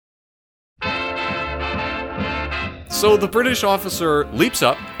So the British officer leaps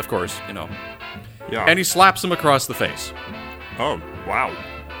up, of course, Yeah. and he slaps him across the face. Oh, wow.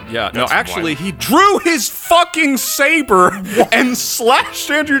 Yeah, no, That's actually, wild. he drew his fucking saber and slashed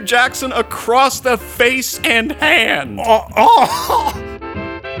Andrew Jackson across the face and hand. Oh!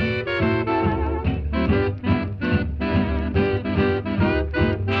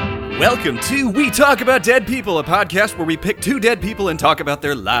 Welcome to We Talk About Dead People, a podcast where we pick two dead people and talk about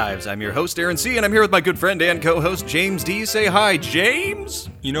their lives. I'm your host, Aaron C., and I'm here with my good friend and co-host, James D. Say hi, James!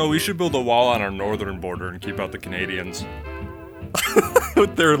 You know, we should build a wall on our northern border and keep out the Canadians.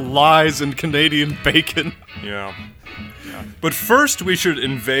 With their lies and Canadian bacon. Yeah. But first, we should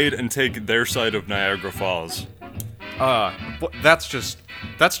invade and take their side of Niagara Falls. That's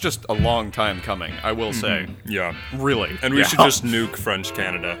just a long time coming, I will say. Yeah. Really. And we should just nuke French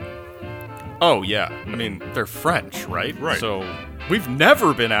Canada. Oh, yeah. I mean, they're French, right? Right. So, we've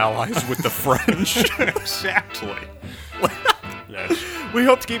never been allies with the French. Exactly. Yes. We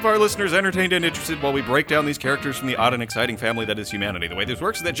hope to keep our listeners entertained and interested while we break down these characters from the odd and exciting family that is humanity. The way this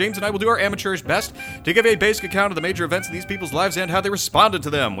works is that James and I will do our amateurish best to give a basic account of the major events in these people's lives and how they responded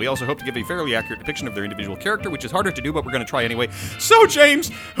to them. We also hope to give a fairly accurate depiction of their individual character, which is harder to do, but we're going to try anyway. So, James,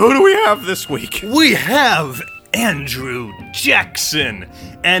 who do we have this week? We have Andrew Jackson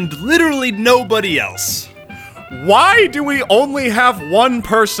and literally nobody else. Why do we only have one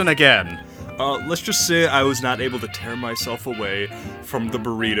person again? Let's just say I was not able to tear myself away from the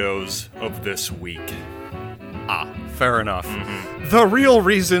burritos of this week. Fair enough. The real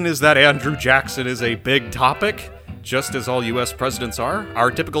reason is that Andrew Jackson is a big topic, just as all U.S. presidents are. Our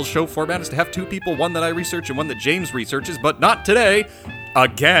typical show format is to have two people, one that I research and one that James researches, but not today.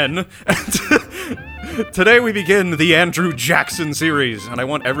 Again. Today we begin the Andrew Jackson series, and I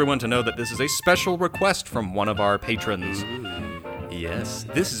want everyone to know that this is a special request from one of our patrons. Yes,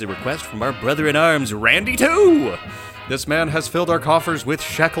 this is a request from our brother-in-arms, Randy 2! This man has filled our coffers with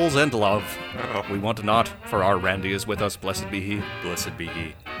shekels and love. We want not, for our Randy is with us, blessed be he. Blessed be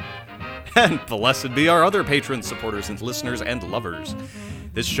he. And blessed be our other patrons, supporters, and listeners and lovers.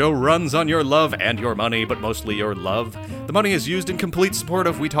 This show runs on your love and your money, but mostly your love. The money is used in complete support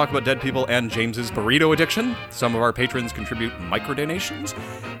of We Talk About Dead People and James's burrito addiction. Some of our patrons contribute microdonations,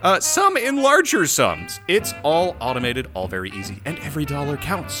 some in larger sums. It's all automated, all very easy, and every dollar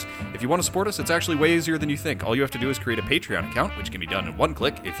counts. If you want to support us, it's actually way easier than you think. All you have to do is create a Patreon account, which can be done in one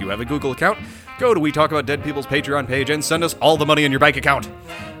click. If you have a Google account, go to We Talk About Dead People's Patreon page and send us all the money in your bank account.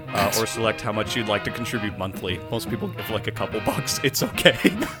 Or select how much you'd like to contribute monthly. Most people give like a couple bucks. It's okay.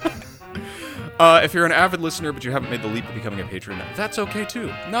 If you're an avid listener but you haven't made the leap of becoming a patron, that's okay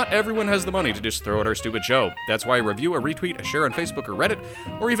too. Not everyone has the money to just throw at our stupid show. That's why a review, a retweet, a share on Facebook or Reddit,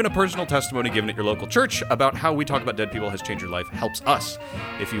 or even a personal testimony given at your local church about how We Talk About Dead People has changed your life helps us.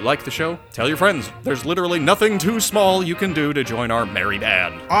 If you like the show, tell your friends. There's literally nothing too small you can do to join our merry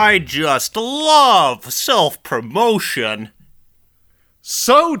band. I just love self-promotion.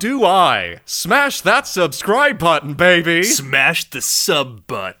 So do I. Smash that subscribe button, baby. Smash the sub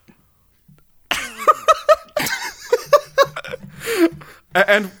butt.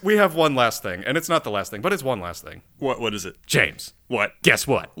 And we have one last thing, and it's not the last thing, but it's one last thing. What is it? James, What? guess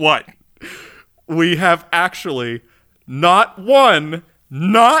what? What? We have actually not one,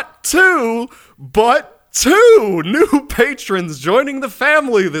 not two, but two new patrons joining the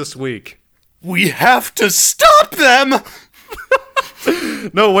family this week. We have to stop them!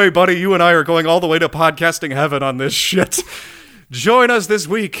 No way, buddy. You and I are going all the way to podcasting heaven on this shit. Joining us this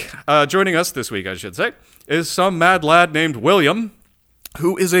week, I should say, is some mad lad named William,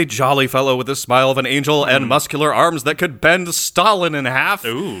 who is a jolly fellow with the smile of an angel and muscular arms that could bend Stalin in half.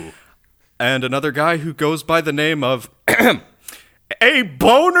 Ooh. And another guy who goes by the name of a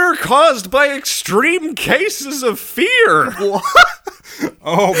boner caused by extreme cases of fear.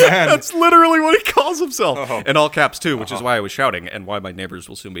 Oh, man. That's literally what he calls himself. In all caps, too, which is why I was shouting and why my neighbors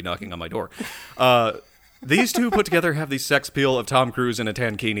will soon be knocking on my door. These two put together have the sex appeal of Tom Cruise in a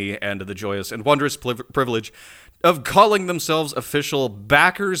tankini and the joyous and wondrous privilege of calling themselves official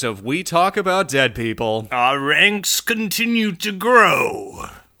backers of We Talk About Dead People. Our ranks continue to grow.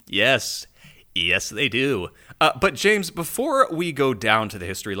 Yes. Yes, they do. But James, before we go down to the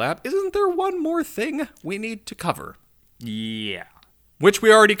history lab, isn't there one more thing we need to cover? Yeah. Which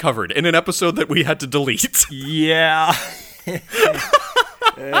we already covered in an episode that we had to delete. Yeah.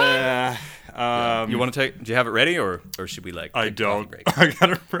 You want to take? Do you have it ready, or should we I take a don't. break? I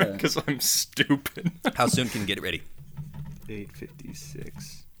got a break because I'm stupid. How soon can you get it ready?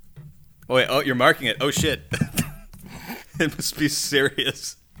 8:56. Oh wait, you're marking it. Oh shit. It must be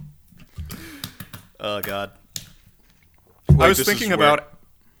serious. Oh god. Wait, I was this thinking is where- about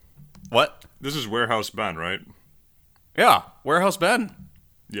what? This is Warehouse Ben, right? Yeah, Warehouse Ben.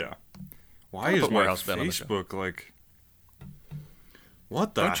 Yeah. Why I'll is put my Warehouse Ben on the show. Facebook like...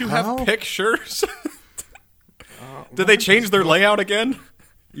 What the Don't you hell? have pictures? Did they change their layout again?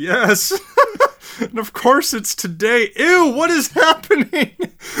 Yes. And of course it's today. Ew, what is happening?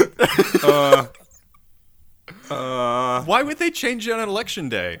 Why would they change it on election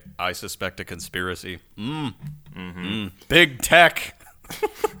day? I suspect a conspiracy. Big tech.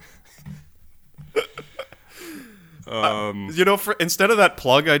 Instead of that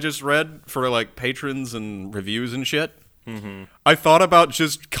plug I just read for like patrons and reviews and shit, I thought about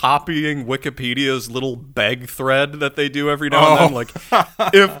just copying Wikipedia's little beg thread that they do every now and then. Like,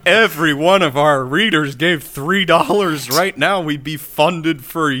 if every one of our readers gave $3 right now, we'd be funded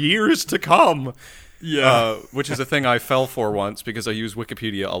for years to come. Yeah. Which is a thing I fell for once because I use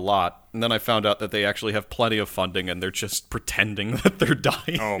Wikipedia a lot. And then I found out that they actually have plenty of funding and they're just pretending that they're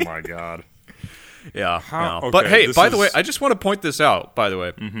dying. Oh my god. Yeah. Okay, But hey, this by the is- way, I just want to point this out, by the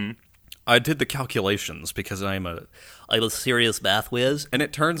way. Mm-hmm. I did the calculations because I'm a serious math whiz. And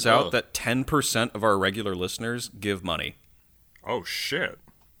it turns out that 10% of our regular listeners give money. Oh shit.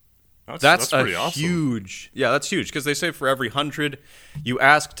 That's pretty a awesome. huge. Yeah, that's huge because they say for every 100 you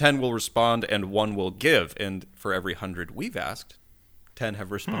ask, 10 will respond and 1 will give. And for every 100 we've asked, 10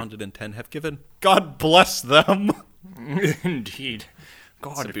 have responded and 10 have given. God bless them. Indeed.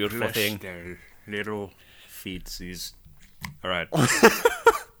 God, It's a beautiful bless thing. their little feetsies. All right.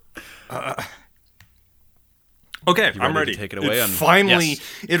 Okay, I'm ready ready. to take it away?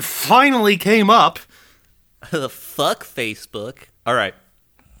 It finally came up. Fuck Facebook. All right,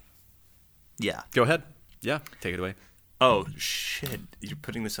 Yeah. go ahead. Yeah, take it away. Oh shit! You're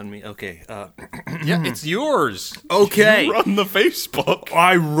putting this on me. Okay. Yeah, it's yours. Okay. You run the Facebook.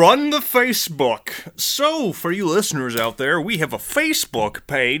 I run the Facebook. So, for you listeners out there, we have a Facebook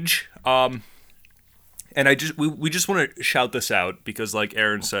page. And we just want to shout this out because, like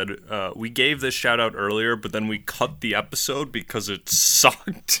Aaron said, we gave this shout out earlier, but then we cut the episode because it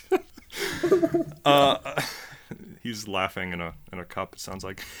sucked. He's laughing in a cup, it sounds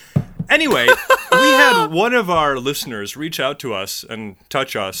like. Anyway, we had one of our listeners reach out to us and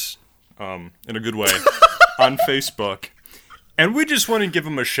touch us in a good way on Facebook. And we just want to give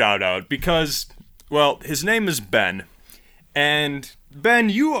him a shout out because, well, his name is Ben. And Ben,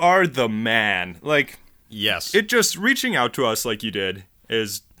 you are the man. Like, Yes. it just reaching out to us like you did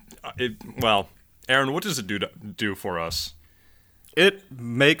is, well, Aaron, what does it do for us? It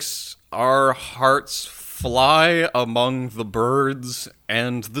makes our hearts fly among the birds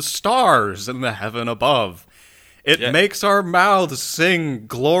and the stars in the heaven above. It makes our mouths sing,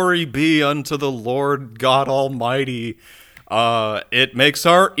 "Glory be unto the Lord God Almighty." It makes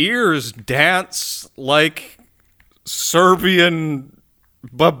our ears dance like Serbian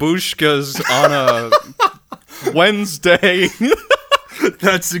babushkas on a Wednesday.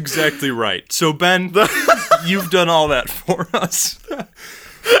 That's exactly right. So Ben, you've done all that for us.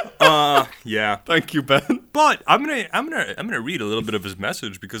 Yeah. Thank you, Ben. But I'm gonna read a little bit of his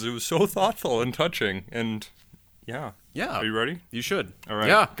message because it was so thoughtful and touching. And yeah. Yeah. Are you ready? You should. All right.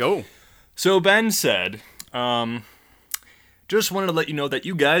 Yeah, go. So Ben said, just wanted to let you know that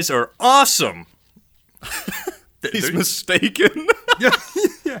you guys are awesome. He's mistaken.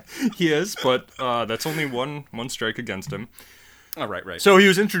 Yeah, he is, but that's only one strike against him. Oh, right. So he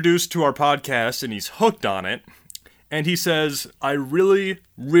was introduced to our podcast, and he's hooked on it. And he says, I really,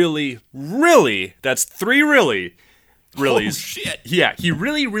 really, really, that's 3 reallys. Oh, shit. Yeah, he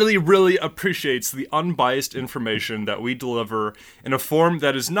really, really, really appreciates the unbiased information that we deliver in a form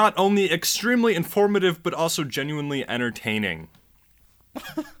that is not only extremely informative, but also genuinely entertaining.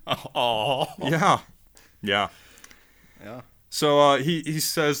 Oh. Yeah. Yeah. Yeah. So he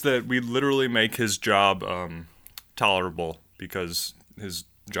says that we literally make his job tolerable because his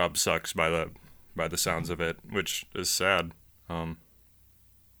job sucks by the sounds of it, which is sad.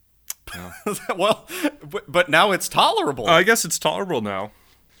 Well, but now it's tolerable. I guess it's tolerable now.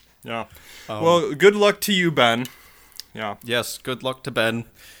 Yeah. Well, good luck to you, Ben. Yeah. Yes, good luck to Ben.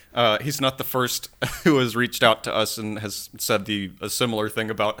 He's not the first who has reached out to us and has said a similar thing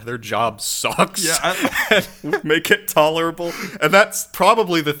about their job sucks. Yeah. Make it tolerable. And that's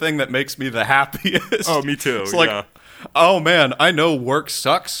probably the thing that makes me the happiest. Oh, me too. It's like, yeah. oh man, I know work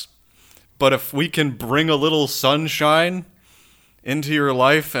sucks, but if we can bring a little sunshine into your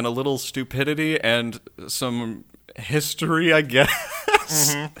life and a little stupidity and some history, I guess,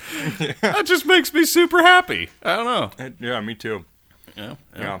 that just makes me super happy. I don't know. Yeah, me too. Yeah.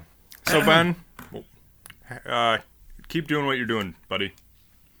 Yeah. So Ben, keep doing what you're doing, buddy.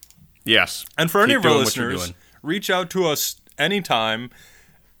 Yes. And for any Keep of our doing what you're listeners, doing. reach out to us anytime,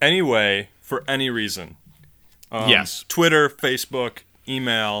 anyway, for any reason. Yes. Twitter, Facebook,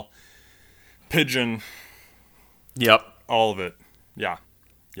 email, Pigeon, Yep. all of it. Yeah.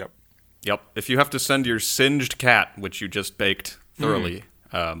 Yep. Yep. If you have to send your singed cat, which you just baked thoroughly,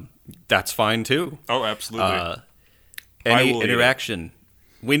 that's fine too. Oh, absolutely. Any will eat it. interaction.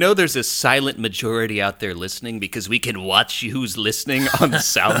 We know there's a silent majority out there listening because we can watch who's listening on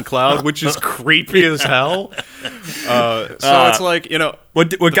SoundCloud, which is creepy as hell. So it's like, you know.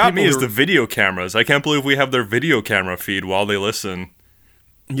 What got me people is who- the video cameras. I can't believe we have their video camera feed while they listen.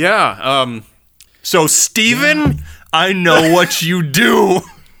 Yeah. So, Steven, I know what you do.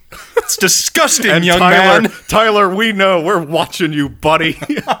 It's disgusting, And young Tyler, man. Tyler, we know. We're watching you, buddy.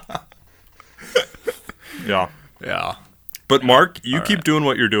 Yeah. Yeah. But Mark, you keep doing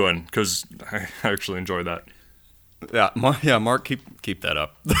what you're doing because I actually enjoy that. Yeah, Mark, keep that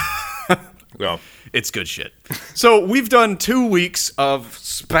up. Yeah. It's good shit. So we've done 2 weeks of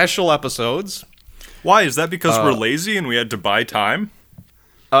special episodes. Why? Is that because we're lazy and we had to buy time?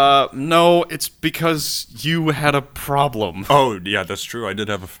 No, it's because you had a problem. Oh, yeah, that's true. I did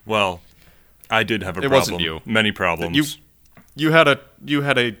have a problem. It wasn't you. Many problems. You had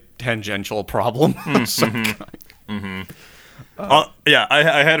a tangential problem. of some kind. Yeah,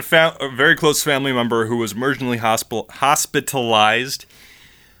 I had a very close family member who was emergently hospitalized,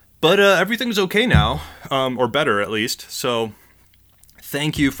 but everything's okay now, or better at least. So,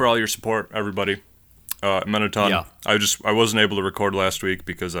 thank you for all your support, everybody. It meant a ton. Yeah. I wasn't able to record last week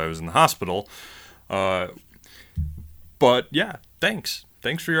because I was in the hospital. But yeah, thanks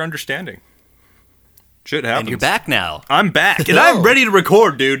for your understanding. Shit happens. And you're back now. I'm back, and I'm ready to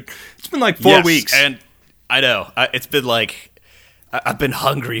record, dude. It's been like 4 weeks. And I know. It's been like... I've been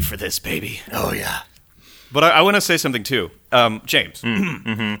hungry for this, baby. Oh yeah. But I want to say something, too. James,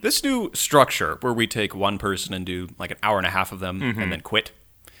 this new structure where we take one person and do like an hour and a half of them and then quit,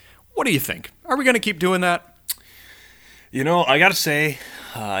 what do you think? Are we going to keep doing that? You know, I gotta say,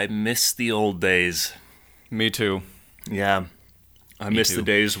 I miss the old days. Me too. Yeah. I miss too. the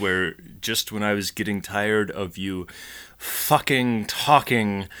days where just when I was getting tired of you fucking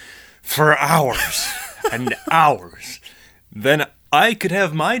talking for hours and hours, then I could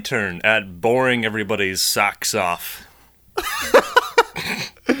have my turn at boring everybody's socks off.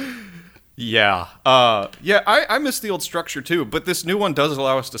 Yeah. I miss the old structure, too. But this new one does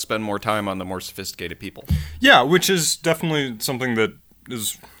allow us to spend more time on the more sophisticated people. Yeah, which is definitely something that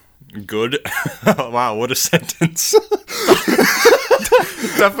is good. Wow, what a sentence.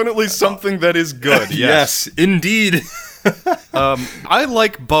 Definitely something that is good. Yes, indeed. I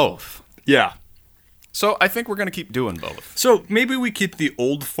like both. Yeah. So I think we're going to keep doing both. So maybe we keep the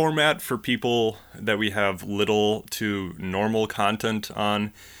old format for people that we have little to normal content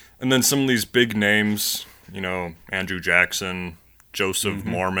on. And then some of these big names, you know, Andrew Jackson, Joseph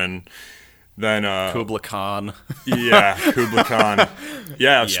Mormon, then... Kubla Khan. Yeah, Kubla Khan.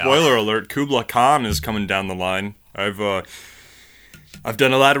 Yeah, spoiler alert, Kubla Khan is coming down the line. I've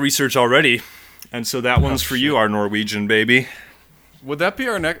done a lot of research already, and so that one's for you, our Norwegian baby. Would that be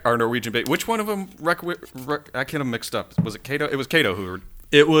our Norwegian baby? Which one of them? I get them mixed up. Was it Cato? It was Cato who.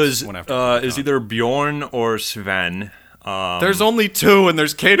 It was One after is either Bjorn or Sven. There's only two, and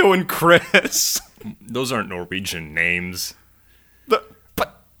there's Cato and Chris. Those aren't Norwegian names. But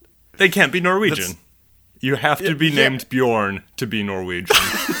They can't be Norwegian. You have to be yeah. named Bjorn to be Norwegian.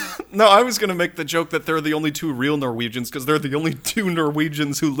 no, I was gonna make the joke that they're the only two real Norwegians because they're the only two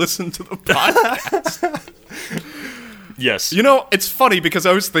Norwegians who listen to the podcast. Yes. You know, it's funny because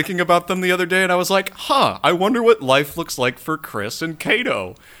I was thinking about them the other day, and I was like, I wonder what life looks like for Chris and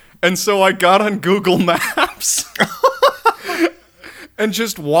Cato. And so I got on Google Maps and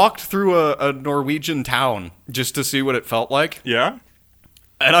just walked through a Norwegian town just to see what it felt like. Yeah?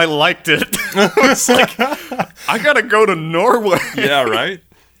 And I liked it. I was like, I gotta go to Norway. Yeah, right?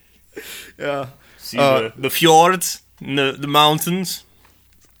 Yeah. See the fjords, and the mountains.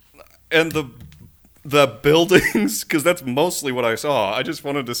 And the buildings, because that's mostly what I saw. I just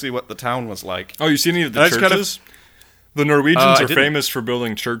wanted to see what the town was like. Oh, you see any of the I just churches? The Norwegians I are didn't. famous for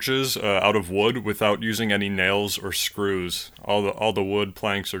building churches out of wood without using any nails or screws. All the wood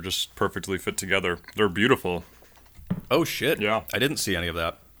planks are just perfectly fit together. They're beautiful. Oh, shit. Yeah. I didn't see any of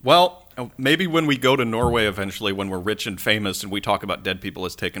that. Well, maybe when we go to Norway eventually, when we're rich and famous and we talk about dead people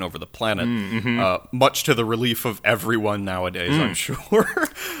as taking over the planet, much to the relief of everyone nowadays, I'm sure.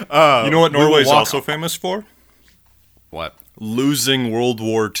 You know what we will Norway's walk- also famous for? What? Losing World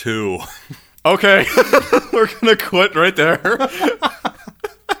War II. Okay. We're going to quit right there.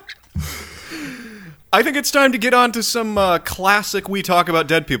 I think it's time to get on to some classic We Talk About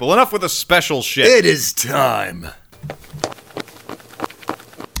Dead People. Enough with the special shit. It is time.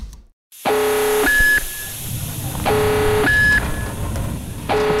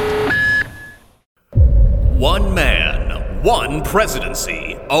 One man, one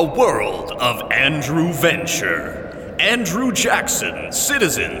presidency, a world of Andrew Venture. Andrew Jackson,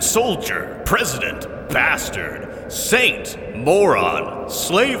 citizen, soldier, president, bastard, saint, moron,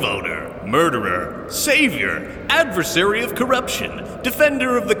 slave owner, murderer, savior, adversary of corruption,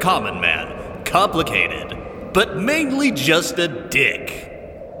 defender of the common man, complicated, but mainly just a dick.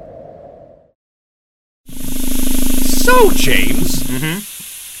 So, James,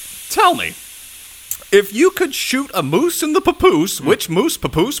 tell me, if you could shoot a moose in the papoose, which moose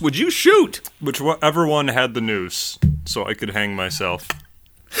papoose would you shoot? Whichever one had the noose, so I could hang myself.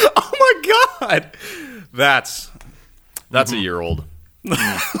 Oh my God, that's a year old.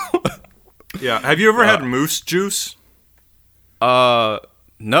 Yeah, have you ever had moose juice? No.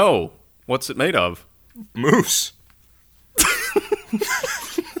 What's it made of? Moose.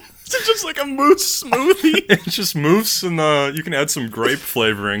 Is it just like a moose smoothie? It's just moose, and you can add some grape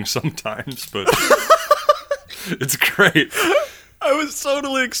flavoring sometimes, but it's great. I was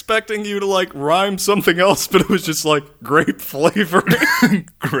totally expecting you to like rhyme something else, but it was just like grape flavoring.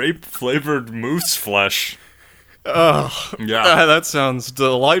 Grape flavored moose flesh. Ugh. Yeah. That sounds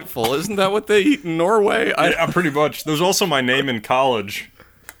delightful. Isn't that what they eat in Norway? Yeah, pretty much. There's also my name in college.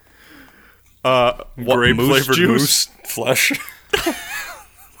 What, Grape moose flavored juice? moose flesh.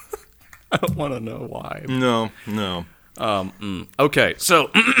 I don't want to know why. No. Okay, so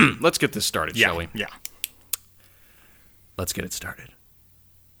let's get this started, shall we? Yeah. Let's get it started.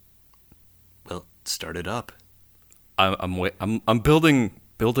 Well, start it up. I'm building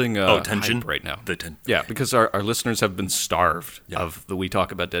tension hype right now. The Yeah, because our listeners have been starved of the We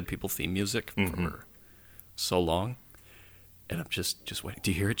Talk About Dead People theme music for so long, and I'm just waiting.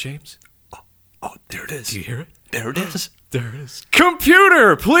 Do you hear it, James? Oh, there it is. Do you hear it? There it is. There it is.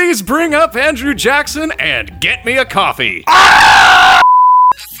 Computer, please bring up Andrew Jackson and get me a coffee.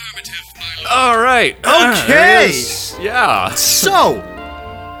 All right. Okay. There it is. Yeah. So,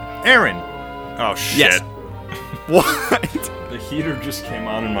 Aaron. Oh, shit. Yes. What? The heater just came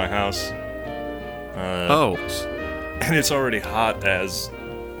on in my house. Oh. And it's already hot as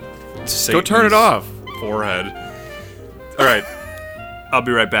Satan's Go turn it off. forehead. All right. I'll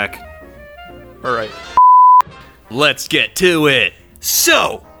be right back. All right. Let's get to it.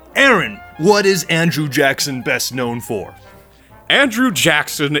 So, Aaron, what is Andrew Jackson best known for? Andrew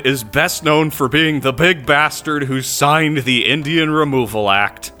Jackson is best known for being the big bastard who signed the Indian Removal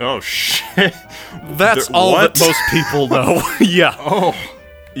Act. Oh, shit. That's all what? that most people know. Yeah. Oh.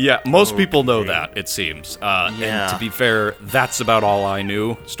 Yeah, most people know that, it seems. And to be fair, that's about all I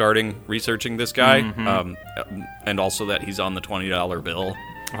knew starting researching this guy. And also that he's on the $20 bill.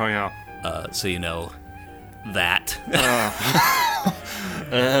 Oh, yeah. So you know that.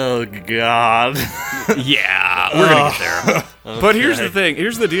 Oh, God. Yeah, we're gonna get there. But here's the thing.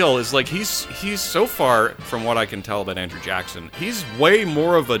 Here's the deal. Is like he's so far from what I can tell about Andrew Jackson, he's way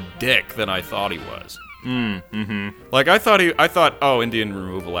more of a dick than I thought he was. Like I thought, oh, Indian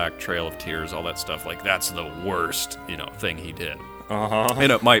Removal Act, Trail of Tears, all that stuff. Like that's the worst, thing he did.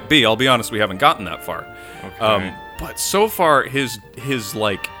 And it might be. I'll be honest, we haven't gotten that far. Okay. But so far, his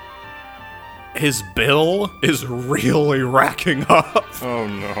bill is really racking up. Oh,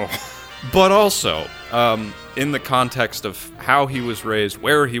 no. But also, in the context of how he was raised,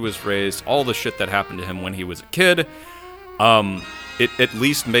 where he was raised, all the shit that happened to him when he was a kid, it at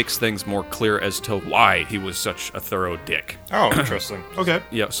least makes things more clear as to why he was such a thorough dick. Oh, interesting. Okay.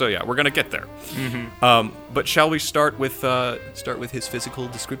 Yeah, so we're gonna get there. But shall we start with his physical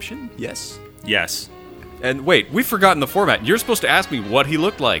description? Yes. Yes. And wait, we've forgotten the format. You're supposed to ask me what he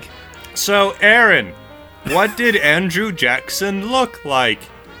looked like. So, Aaron, what did Andrew Jackson look like?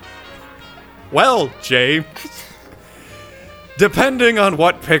 Well, James, depending on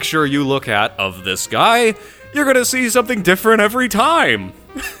what picture you look at of this guy, you're gonna see something different every time.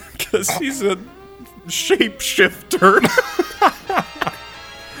 Because he's a shapeshifter.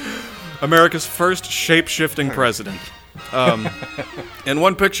 America's first shape-shifting president. In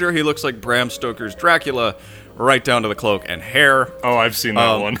one picture, he looks like Bram Stoker's Dracula, right down to the cloak and hair. Oh, I've seen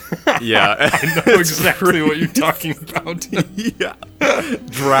that one. Yeah. I know exactly what you're talking about. Yeah.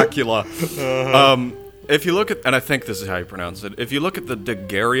 Dracula. If you look at, and I think this is how you pronounce it, if you look at the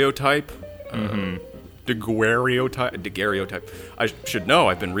daguerreotype, daguerreotype, I should know,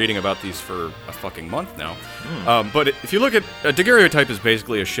 I've been reading about these for a fucking month now. But if you look at, a daguerreotype is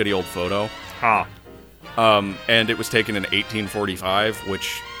basically a shitty old photo. And it was taken in 1845,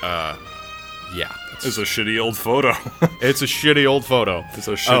 which, It's a shitty old photo. It's a shitty old photo. It's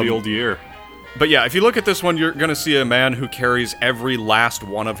a shitty old year. But yeah, if you look at this one, you're going to see a man who carries every last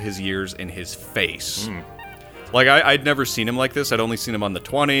one of his years in his face. Like, I'd never seen him like this. I'd only seen him on the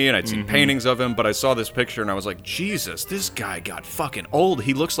 20, and I'd seen paintings of him, but I saw this picture, and I was like, Jesus, this guy got fucking old.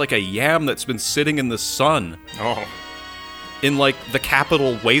 He looks like a yam that's been sitting in the sun. Oh. In, like, the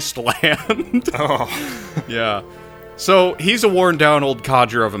capital wasteland. Oh. Yeah. So, he's a worn-down old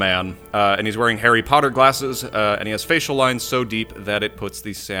codger of a man, and he's wearing Harry Potter glasses, and he has facial lines so deep that it puts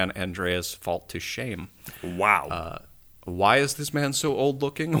the San Andreas fault to shame. Wow. Why is this man so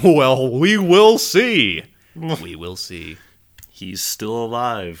old-looking? Well, we will see. We will see. He's still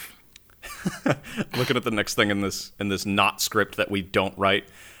alive. Looking at the next thing in this not script that we don't write.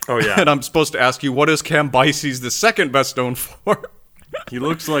 Oh, yeah. And I'm supposed to ask you, what is Cambyses the second best known for? He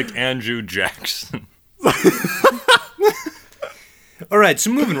looks like Andrew Jackson. All right, so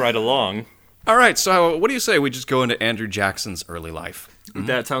moving right along. All right, so what do you say we just go into Andrew Jackson's early life?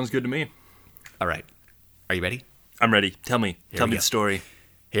 That sounds good to me. All right. Are you ready? I'm ready. Tell me we the go. story.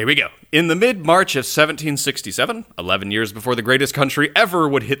 Here we go. In the mid-March of 1767, 11 years before the greatest country ever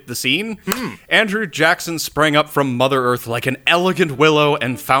would hit the scene, Andrew Jackson sprang up from Mother Earth like an elegant willow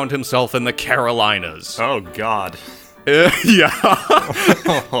and found himself in the Carolinas. Oh, God. Yeah.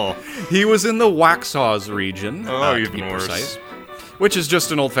 He was in the Waxhaws region, to even be worse. precise, which is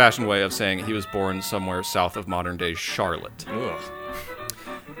just an old-fashioned way of saying he was born somewhere south of modern-day Charlotte. Ugh.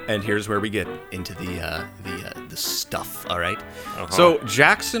 And here's where we get into the stuff, all right? So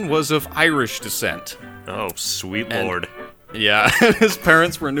Jackson was of Irish descent. Oh, sweet Lord. Yeah, his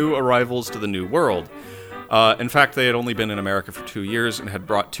parents were new arrivals to the New World. In fact, they had only been in America for 2 years and had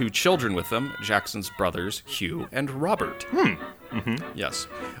brought 2 children with them, Jackson's brothers, Hugh and Robert. Yes.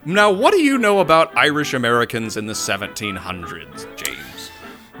 Now, what do you know about Irish Americans in the 1700s, James?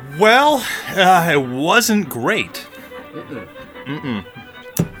 Well, it wasn't great.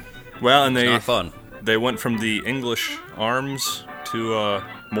 Well, and Not fun. they went from the English arms to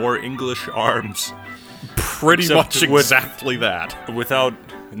more English arms. Pretty Except much with- exactly that. Without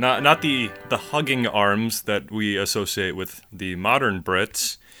not the hugging arms that we associate with the modern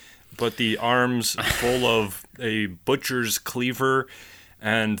Brits, but the arms full of a butcher's cleaver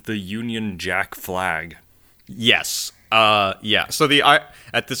and the Union Jack flag. Yes. Yeah. So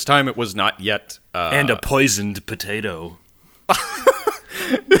at this time it was not yet And a poisoned potato.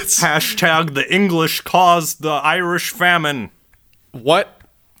 Hashtag the English caused the Irish famine. what?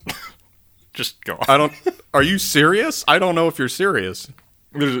 Just go I on. don't. Are you serious? I don't know if you're serious.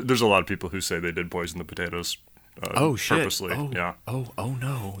 There's a lot of people who say they did poison the potatoes. Oh shit! Purposely. Oh, Yeah. Oh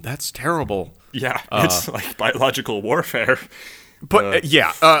no! That's terrible. Yeah. It's like biological warfare. But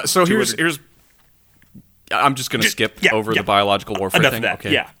yeah. So here's. I'm just gonna skip over the biological warfare Enough thing. of that,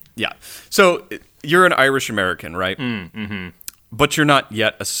 Okay. yeah. Yeah. So you're an Irish American, right? Mm-hmm. But you're not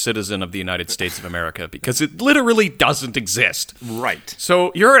yet a citizen of the United States of America because it literally doesn't exist. Right.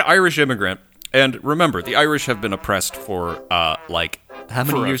 So you're an Irish immigrant, and remember, the Irish have been oppressed for like how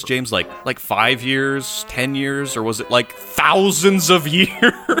many years, James? Like 5 years, 10 years, or was it like thousands of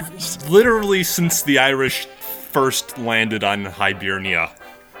years? Literally since the Irish first landed on Hibernia.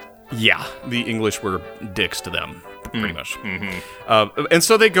 Yeah, the English were dicks to them, pretty much. And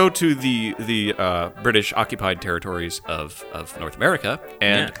so they go to the British occupied territories of North America,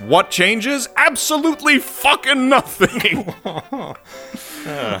 and what changes? Absolutely fucking nothing.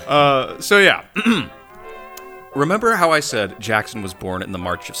 So yeah. Remember how I said Jackson was born in the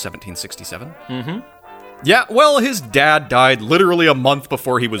March of 1767? Mm-hmm. Yeah, well, his dad died literally a month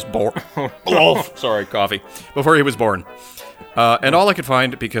before he was born. Oh, sorry, coffee. Before he was born. And all I could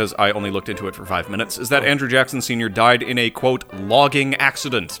find, because I only looked into it for 5 minutes, is that Andrew Jackson Sr. died in a, quote, logging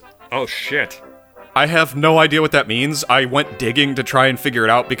accident. Oh, shit. I have no idea what that means. I went digging to try and figure it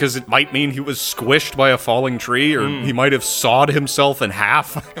out, because it might mean he was squished by a falling tree, or he might have sawed himself in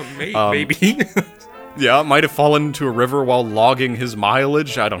half. Maybe. Yeah, might have fallen into a river while logging his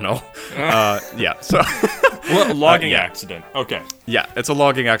mileage. I don't know. Yeah, so... Well, logging accident. Okay. Yeah, it's a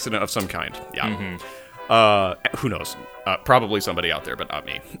logging accident of some kind. Yeah. Who knows? Probably somebody out there, but not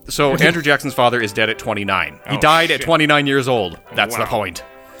me. So Andrew Jackson's father is dead at 29. He died at 29 years old. That's the point.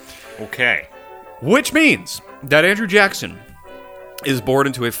 Okay. Which means that Andrew Jackson is born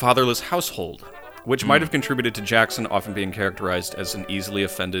into a fatherless household, which might have contributed to Jackson often being characterized as an easily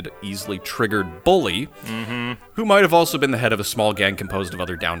offended, easily triggered bully, who might have also been the head of a small gang composed of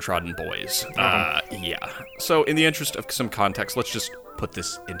other downtrodden boys. Yeah. So in the interest of some context, let's just put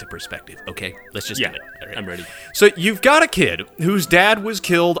this into perspective, okay? Let's just do it. All right. I'm ready. So you've got a kid whose dad was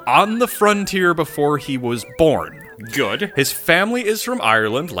killed on the frontier before he was born. Good. His family is from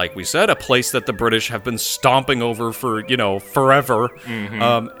Ireland, like we said, a place that the British have been stomping over for, forever.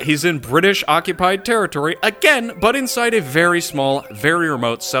 He's in British-occupied territory, again, but inside a very small, very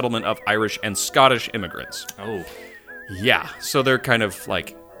remote settlement of Irish and Scottish immigrants. Oh. Yeah, so they're kind of,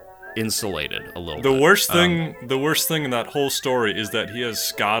 insulated a little bit. The worst thing in that whole story is that he has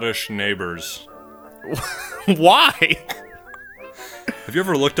Scottish neighbors. Why? Have you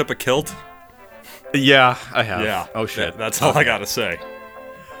ever looked up a kilt? Yeah, I have. Yeah. Oh, shit. That's all I gotta say.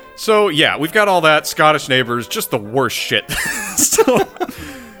 So, yeah, we've got all that. Scottish neighbors, just the worst shit.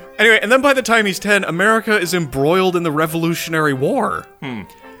 Anyway, and then by the time he's 10, America is embroiled in the Revolutionary War.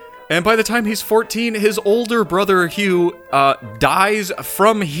 And by the time he's 14, his older brother Hugh dies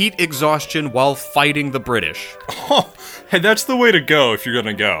from heat exhaustion while fighting the British. Oh, hey, that's the way to go if you're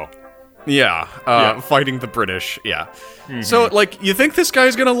gonna go. Yeah, fighting the British, yeah. So, you think this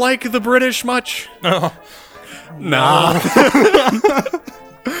guy's gonna like the British much? Nah.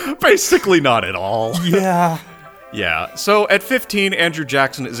 Basically not at all. Yeah. Yeah, so at 15, Andrew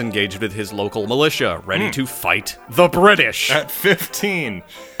Jackson is engaged with his local militia, ready to fight the British. At 15.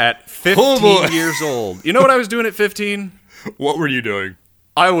 At 15 years old. You know what I was doing at 15? What were you doing?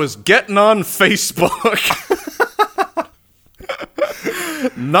 I was getting on Facebook.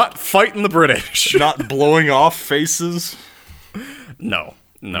 Not fighting the British. Not blowing off faces? No.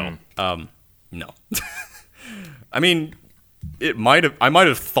 No. I mean, I might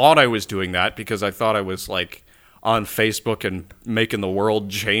have thought I was doing that because I thought I was, on Facebook and making the world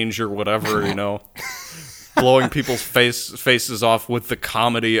change or whatever, blowing people's faces off with the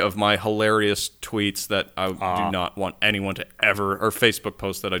comedy of my hilarious tweets that I do not want anyone to ever, or Facebook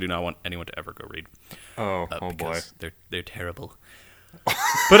posts that I do not want anyone to ever go read. Oh boy. They're terrible.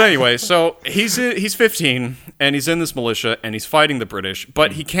 But anyway, so he's 15 and he's in this militia and he's fighting the British,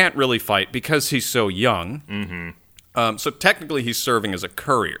 but he can't really fight because he's so young. So technically he's serving as a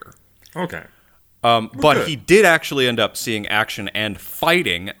courier. Okay. But he did actually end up seeing action and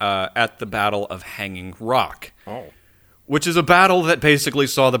fighting at the Battle of Hanging Rock. Oh. Which is a battle that basically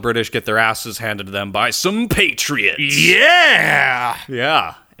saw the British get their asses handed to them by some patriots. Yeah!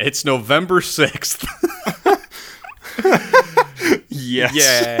 Yeah. It's November 6th. Yes.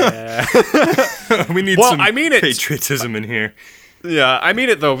 Yeah. We need some patriotism in here. Yeah, I mean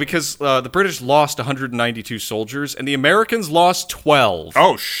it, though, because the British lost 192 soldiers, and the Americans lost 12.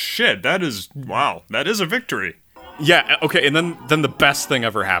 Oh, shit. That is a victory. Yeah, okay, and then the best thing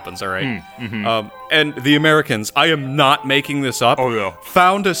ever happens, all right? And the Americans, I am not making this up,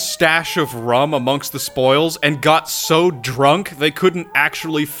 found a stash of rum amongst the spoils and got so drunk they couldn't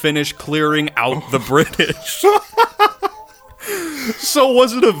actually finish clearing out the British. So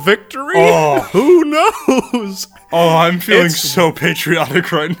was it a victory? Oh. Who knows? Oh, I'm feeling so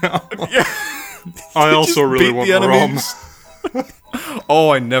patriotic right now. Yeah. I also really want rum.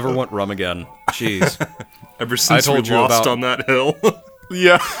 Oh, I never want rum again. Jeez. Ever since we lost on that hill.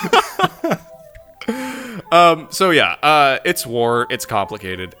 Yeah. It's war, it's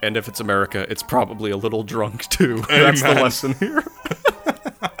complicated, and if it's America, it's probably a little drunk too. That's the lesson here.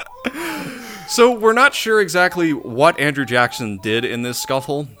 So we're not sure exactly what Andrew Jackson did in this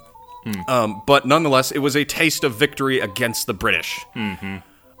scuffle, but nonetheless, it was a taste of victory against the British.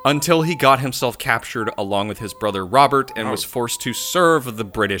 Until he got himself captured along with his brother Robert and was forced to serve the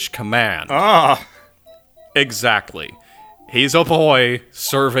British command. Ah! Exactly. He's a boy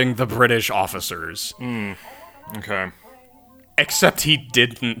serving the British officers. Okay. Except he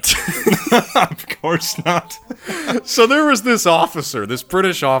didn't. Of course not. So there was this officer, this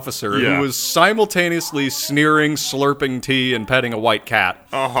British officer, who was simultaneously sneering, slurping tea, and petting a white cat.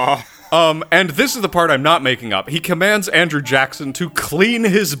 And this is the part I'm not making up. He commands Andrew Jackson to clean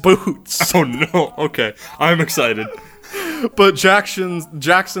his boots. Oh no, okay. I'm excited. But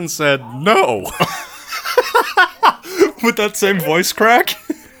Jackson said no. With that same voice crack?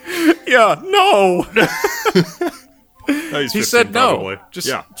 Yeah, no. He said no. Probably.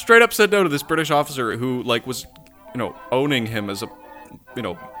 Just straight up said no to this British officer who, was, owning him as a,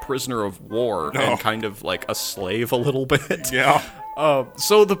 prisoner of war and kind of like a slave a little bit. Yeah.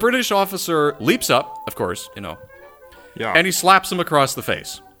 So the British officer leaps up, of course, Yeah. and he slaps him across the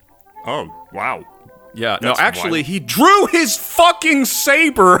face. Oh, wow. Yeah, no, actually, he drew his fucking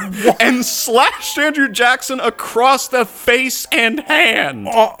saber and slashed Andrew Jackson across the face and hand.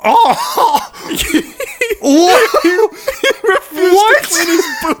 He refused to clean his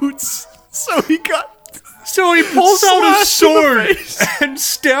boots, so he pulls out his sword sword and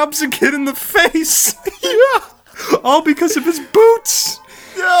stabs a kid in the face. Yeah. All because of his boots.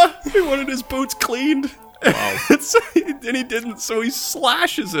 Yeah, he wanted his boots cleaned. Wow. And he didn't, so he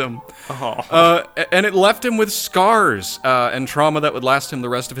slashes him. Oh. And it left him with scars and trauma that would last him the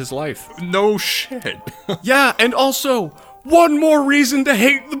rest of his life. No shit. Yeah, and also, one more reason to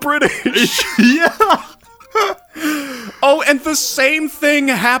hate the British. Yeah. Oh, and the same thing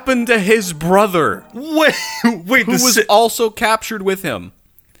happened to his brother, Wait, who was also captured with him.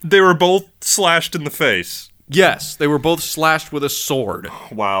 they were both slashed in the face. Yes, they were both slashed with a sword.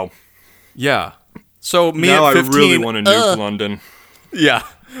 Wow. Yeah. So me Now at I 15... really want to nuke London. Yeah.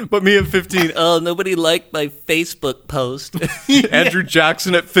 But me at 15... Oh, nobody liked my Facebook post. Andrew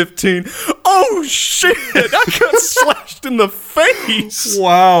Jackson at 15... Oh, shit! I got slashed in the face!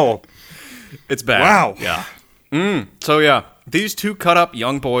 Wow. It's bad. Wow. Yeah. So yeah, these two cut-up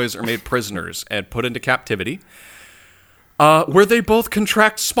young boys are made prisoners and put into captivity, where they both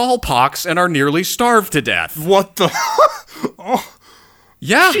contract smallpox and are nearly starved to death. What the?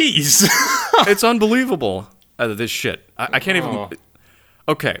 Yeah, Jeez. it's unbelievable. This shit. I can't even...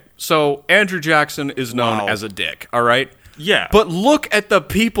 Okay, so Andrew Jackson is known Wow. as a dick, all right? Yeah. But look at the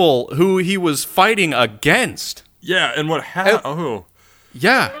people who he was fighting against. Yeah, and what happened? Oh.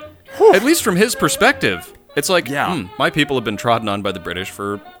 Yeah, at least from his perspective. It's like, Yeah. my people have been trodden on by the British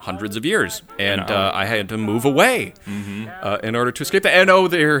for hundreds of years, and I had to move away in order to escape that.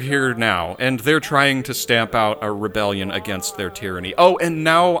 And they're here now, and they're trying to stamp out a rebellion against their tyranny. Oh, and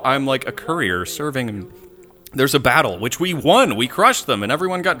now I'm like a courier serving. There's a battle, which we won. We crushed them, and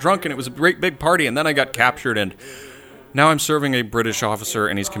everyone got drunk, and it was a great big party, and then I got captured, and now I'm serving a British officer,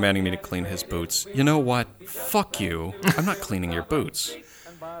 and he's commanding me to clean his boots. You know what? Fuck you. I'm not cleaning your boots.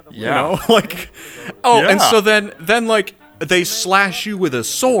 Yeah. You know, like, oh, and Yeah. so then like they slash you with a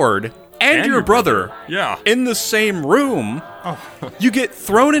sword and your brother, Yeah. in the same room. You get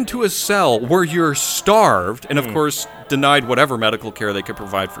thrown into a cell where you're starved, and of course denied whatever medical care they could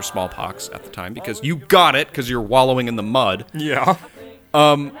provide for smallpox at the time because you got it because you're wallowing in the mud, Yeah.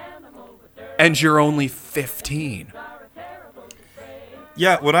 and you're only 15.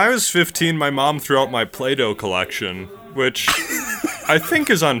 Yeah, when I was 15, my mom threw out my Play-Doh collection, which I think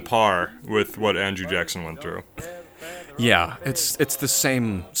is on par with what Andrew Jackson went through. Yeah, it's the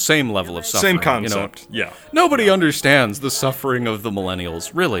same level of suffering. Same concept. You know? Yeah. Nobody understands the suffering of the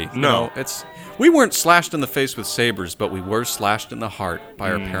millennials, really. You No. know, we weren't slashed in the face with sabers, but we were slashed in the heart by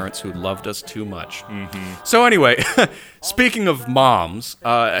our parents who loved us too much. So anyway, speaking of moms,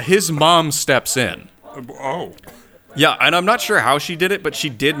 his mom steps in. Oh. Yeah, and I'm not sure how she did it, but she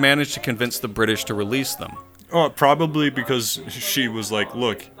did manage to convince the British to release them. Oh, probably because she was like,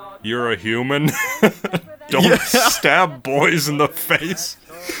 look, you're a human. Don't stab boys in the face.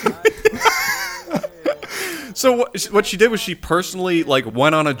 So what she did was she personally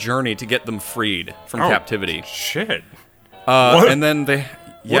went on a journey to get them freed from captivity. Shit. What? And then they...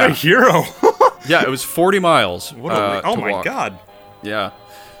 What a hero. Yeah, it was 40 miles. Oh to my walk. god. Yeah.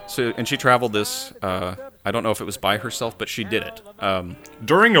 So, and she traveled this, I don't know if it was by herself, but she did it.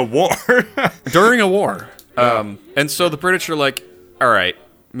 During a war. During a war. And so the British are like, all right,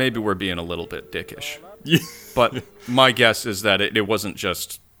 maybe we're being a little bit dickish. But my guess is that it wasn't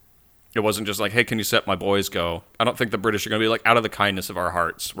just like, hey, can you set my boys go? I don't think the British are going to be like, out of the kindness of our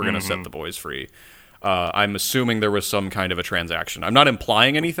hearts, we're going to set the boys free. I'm assuming there was some kind of a transaction. I'm not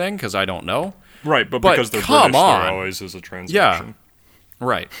implying anything because I don't know. Right, but But because they're come British, on. there always is a transaction.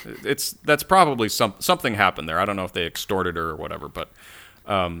 Right. That's probably something happened there. I don't know if they extorted her or whatever, but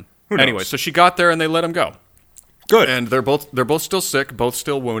anyway, so she got there and they let him go. Good. And they're both still sick, both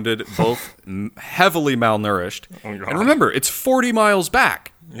still wounded, both heavily malnourished. Oh, God. And remember, it's 40 miles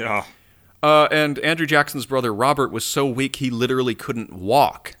back. Yeah. And Andrew Jackson's brother Robert was so weak he literally couldn't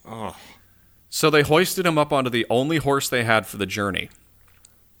walk. Oh. So they hoisted him up onto the only horse they had for the journey.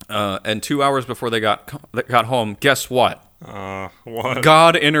 And 2 hours before they got home, guess what? What?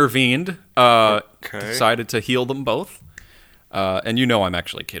 God intervened, Okay. decided to heal them both. And you know I'm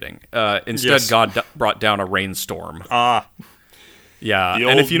actually kidding. Instead, Yes. God brought down a rainstorm. Ah. Yeah, The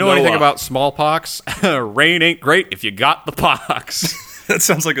and if old you know anything Noah. about smallpox, rain ain't great if you got the pox. That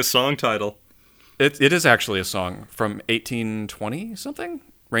sounds like a song title. It is actually a song from 1820 something.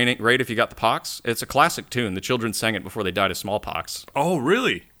 Rain ain't great if you got the pox. It's a classic tune. The children sang it before they died of smallpox. Oh,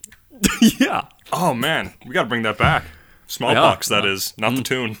 really? Yeah. Oh, man. We gotta bring that back. Smallpox, that is. Not the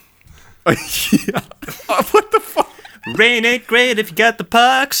tune. Yeah. What the fuck? Rain ain't great if you got the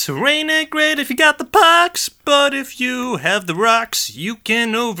pox. Rain ain't great if you got the pox. But if you have the rocks, you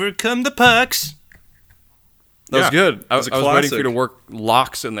can overcome the pox. That was Yeah, good. I was a waiting for you to classic. work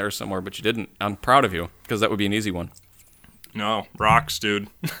locks in there somewhere, but you didn't. I'm proud of you, because that would be an easy one. No, rocks, dude.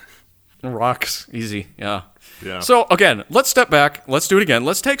 Rocks. Easy. Yeah. Yeah. So, again, let's step back. Let's do it again.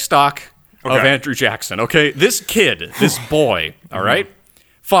 Let's take stock. of Okay. Andrew Jackson, okay? This kid, this boy, all right?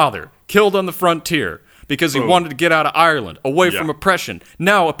 Father, killed on the frontier because he Boom. wanted to get out of Ireland, away Yeah. from oppression.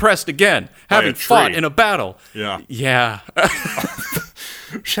 Now oppressed again, By a having fought tree. in a battle. Yeah. Yeah.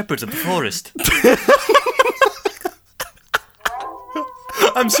 Shepherds of the forest.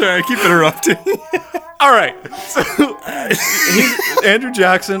 I'm sorry, I keep interrupting. All right. So Andrew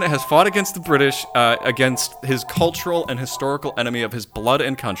Jackson has fought against the British, against his cultural and historical enemy of his blood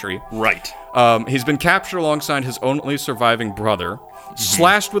and country. Right. He's been captured alongside his only surviving brother,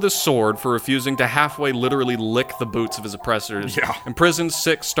 slashed with a sword for refusing to halfway literally lick the boots of his oppressors, Yeah. imprisoned,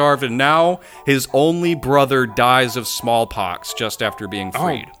 sick, starved, and now his only brother dies of smallpox just after being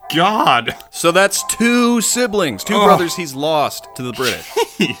freed. Oh, God. So that's two siblings, two brothers he's lost to the British.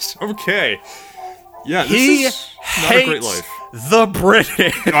 Jeez. Okay. Yeah, this He is not hates a great life. the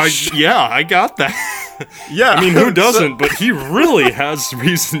British. Yeah, I got that. Yeah. I mean, who doesn't? But he really has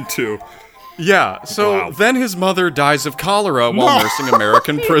reason to. Yeah, so Wow. then his mother dies of cholera while nursing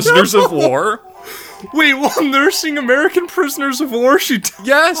American prisoners of war. Wait, while nursing American prisoners of war, she died.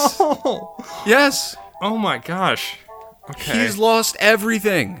 Yes, Oh. yes. Oh my gosh. Okay. He's lost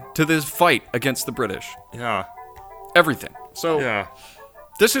everything to this fight against the British. Yeah. Everything. So Yeah.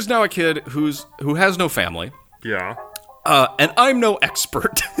 this is now a kid who has no family. Yeah. And I'm no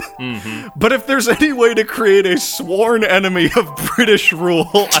expert. But if there's any way to create a sworn enemy of British rule,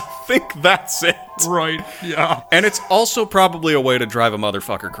 I think that's it. Right. Yeah. And it's also probably a way to drive a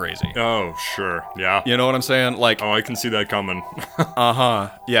motherfucker crazy. Oh, sure. Yeah. You know what I'm saying? Like, Oh, I can see that coming.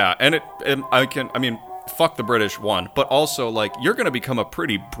 yeah, I mean, fuck the British one, but also, like, you're gonna become a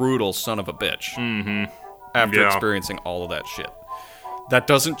pretty brutal son of a bitch after Yeah. experiencing all of that shit. That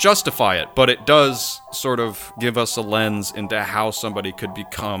doesn't justify it, but it does sort of give us a lens into how somebody could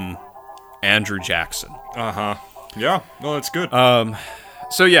become Andrew Jackson. Yeah. No, that's good.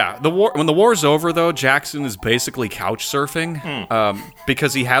 So yeah, when the war's over, though, Jackson is basically couch surfing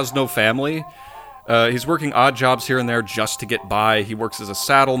because he has no family. He's working odd jobs here and there just to get by. He works as a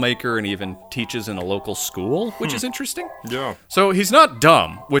saddle maker and even teaches in a local school, which is interesting. Yeah. So he's not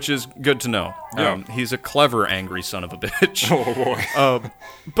dumb, which is good to know. Yeah. He's a clever, angry son of a bitch. Oh boy.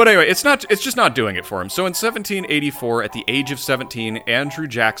 But anyway, it's just not doing it for him. So in 1784, at the age of 17, Andrew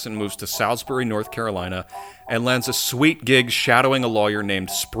Jackson moves to Salisbury, North Carolina, and lands a sweet gig shadowing a lawyer named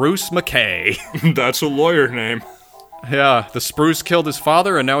Spruce McKay. That's a lawyer name. Yeah, the Spruce killed his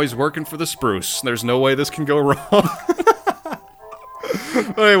father, and now he's working for the Spruce. There's no way this can go wrong.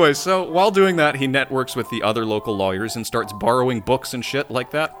 Anyway, so while doing that, he networks with the other local lawyers and starts borrowing books and shit like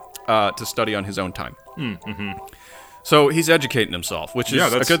that to study on his own time. So he's educating himself, which is Yeah,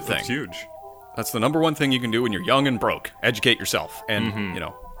 a that's good thing. That's huge. That's the number one thing you can do when you're young and broke. Educate yourself and,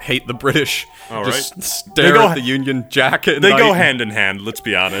 hate the British. All Just right. stare They go- at the Union Jack at They go night. hand in hand, let's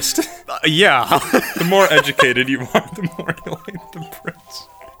be honest. Yeah. The more educated you are, the more you like the Brits.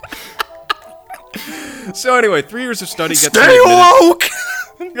 So anyway, 3 years of study gets Stay him admitted- woke!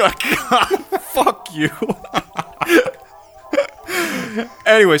 God, fuck you.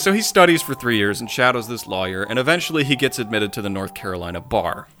 Anyway, so he studies for 3 years and shadows this lawyer, and eventually he gets admitted to the North Carolina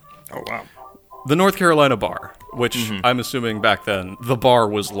bar. Oh, wow. The North Carolina bar, which I'm assuming back then the bar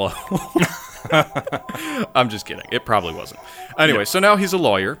was low. I'm just kidding. It probably wasn't. Anyway, so now he's a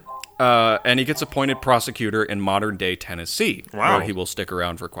lawyer, and he gets appointed prosecutor in modern-day Tennessee, Wow. where he will stick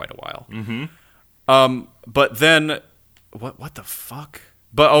around for quite a while. But then, what the fuck?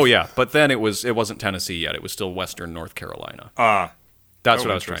 But then it wasn't Tennessee yet. It was still Western North Carolina. That's Oh,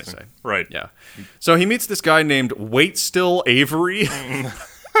 what I was trying to say. interesting. Right. Yeah. So he meets this guy named Waitstill Avery,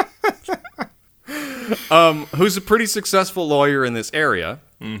 who's a pretty successful lawyer in this area.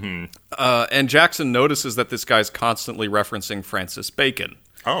 And Jackson notices that this guy's constantly referencing Francis Bacon.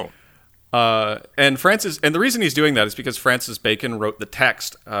 Oh. And the reason he's doing that is because Francis Bacon wrote the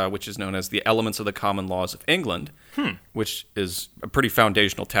text, which is known as the Elements of the Common Laws of England, which is a pretty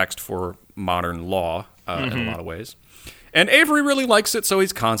foundational text for modern law in a lot of ways. And Avery really likes it, so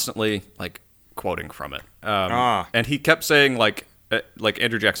he's constantly quoting from it. And he kept saying like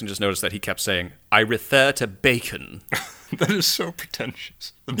Andrew Jackson just noticed that he kept saying, "I refer to Bacon." That is so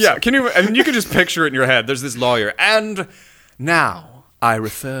pretentious. Yeah, you can just picture it in your head. There's this lawyer, and now I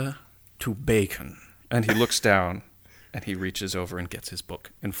refer to Bacon. And he looks down, and he reaches over and gets his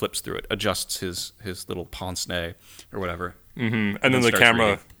book and flips through it, adjusts his little pince-nez or whatever. And then the starts camera,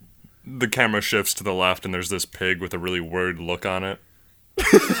 reading. the camera shifts to the left, and there's this pig with a really worried look on it.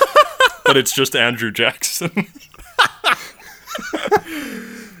 But it's just Andrew Jackson.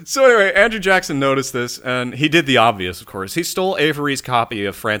 So anyway, Andrew Jackson noticed this, and he did the obvious, of course. He stole Avery's copy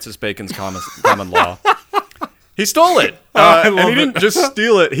of Francis Bacon's Common Law. He stole it. I And love he it. didn't just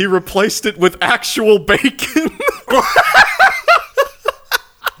steal it. He replaced it with actual bacon.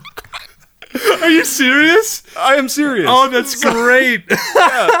 Are you serious? I am serious. Oh, that's great.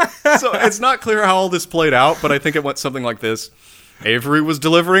 So it's not clear how all this played out, but I think it went something like this. Avery was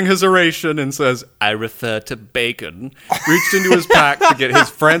delivering his oration and says, "I refer to bacon," reached into his pack to get his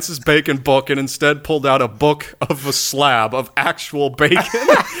Francis Bacon book and instead pulled out a book of a slab of actual bacon.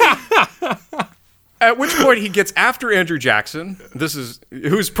 At which point he gets after Andrew Jackson,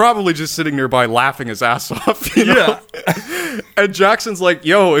 who's probably just sitting nearby laughing his ass off, you know? And Jackson's like,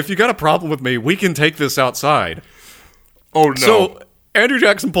 "Yo, if you got a problem with me, we can take this outside." Oh, no. So Andrew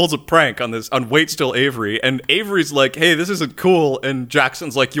Jackson pulls a prank on Wait Still Avery, and Avery's like, "Hey, this isn't cool," and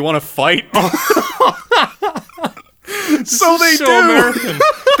Jackson's like, "You want to fight?" So they do. American.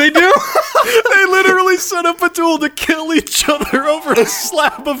 They do? They literally set up a duel to kill each other over a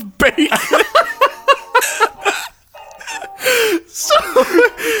slab of bacon. So,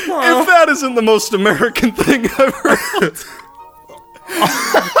 if that isn't the most American thing I've heard,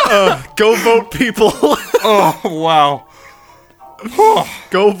 go vote, people. Oh, wow.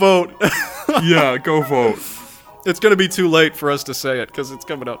 Go vote. Yeah, go vote. It's going to be too late for us to say it because it's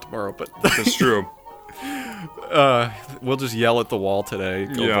coming out tomorrow, but That's true. we'll just yell at the wall today.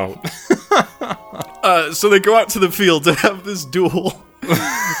 Go Yeah. vote. So they go out to the field to have this duel,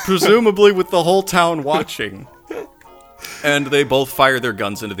 presumably with the whole town watching. And they both fire their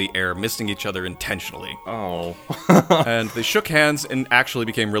guns into the air, missing each other intentionally. Oh. And they shook hands and actually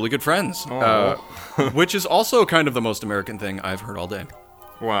became really good friends. Oh. Which is also kind of the most American thing I've heard all day.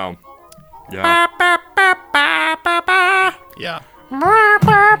 Wow. Yeah. Yeah.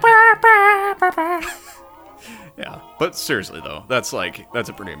 Yeah. But seriously, though, that's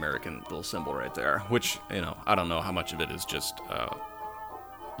a pretty American little symbol right there. Which, I don't know how much of it is just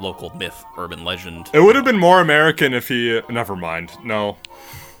local myth, urban legend. It would have been more American if he... Never mind. No.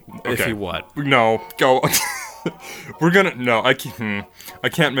 Okay. If he what? No. Go. We're gonna... No, I can't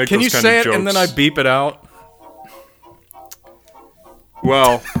make Can those you kind say of it jokes. and then I beep it out?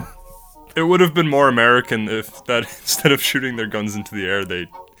 Well, it would have been more American if that instead of shooting their guns into the air, they...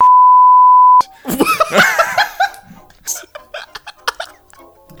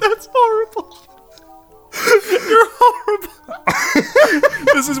 That's horrible. You're horrible.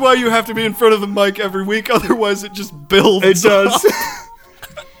 This is why you have to be in front of the mic every week, otherwise it just builds. It does.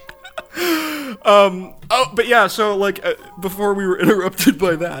 But yeah, so before we were interrupted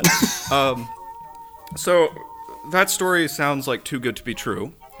by that, so that story sounds like too good to be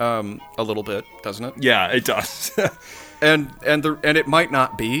true, a little bit, doesn't it? Yeah, it does. And it might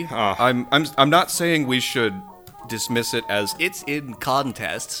not be. Ah. I'm not saying we should dismiss it as It's in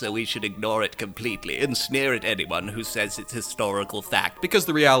contest, so we should ignore it completely and sneer at anyone who says it's historical fact. because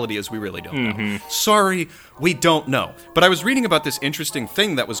the reality is we really don't know. Sorry, we don't know. But I was reading about this interesting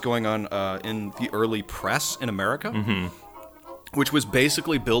thing that was going on in the early press in America, which was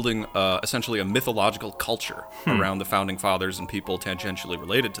basically building essentially a mythological culture around the Founding Fathers and people tangentially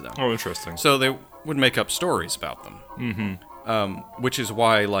related to them. Oh, interesting. So they would make up stories about them. Which is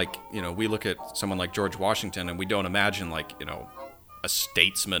why, we look at someone like George Washington and we don't imagine, a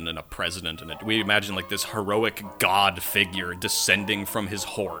statesman and a president, and we imagine, this heroic god figure descending from his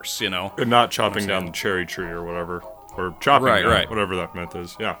horse, And not chopping down the cherry tree or whatever. Or chopping down, Right. whatever that myth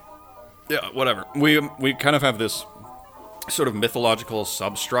is. Yeah. Yeah, whatever. We kind of have this sort of mythological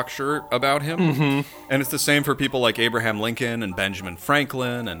substructure about him. And it's the same for people like Abraham Lincoln and Benjamin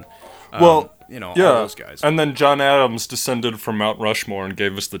Franklin and... all those guys. And then John Adams descended from Mount Rushmore and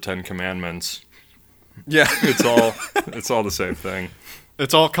gave us the 10 Commandments. Yeah. It's all the same thing.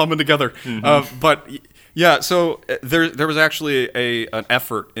 It's all coming together. But yeah, so there was actually an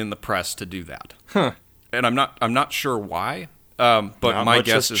effort in the press to do that. Huh. And I'm not sure why. But Not my much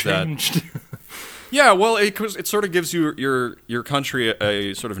guess has is changed. that yeah, well, it sort of gives your country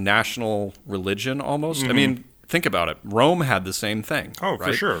a sort of national religion almost. I mean, think about it. Rome had the same thing. Oh, right?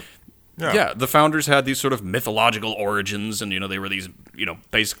 for sure. Yeah, the founders had these sort of mythological origins, and they were these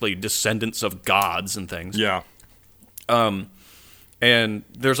basically descendants of gods and things. Yeah. And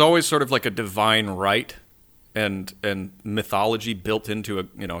there's always sort of like a divine right and mythology built into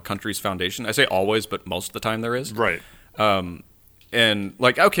a country's foundation. I say always, but most of the time there is. Right. And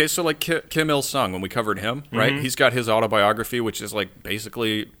so Kim Il Sung, when we covered him, right? He's got his autobiography, which is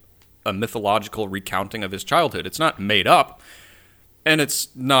basically a mythological recounting of his childhood. It's not made up, and it's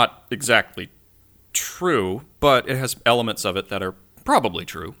not exactly true, but it has elements of it that are probably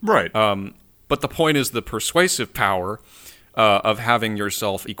true. Right. But the point is the persuasive power of having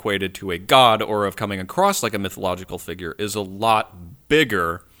yourself equated to a god or of coming across like a mythological figure is a lot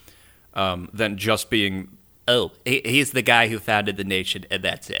bigger than just being he's the guy who founded the nation, and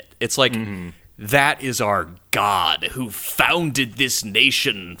that's it. It's like, that is our God who founded this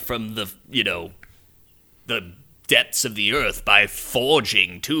nation from the, the depths of the earth by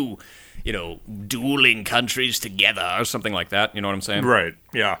forging two, dueling countries together or something like that. You know what I'm saying? Right.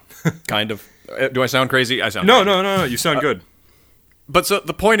 Yeah. Kind of. Do I sound crazy? I sound No, crazy. no. You sound good. But so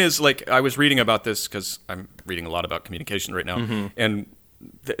the point is, like, I was reading about this because I'm reading a lot about communication right now, and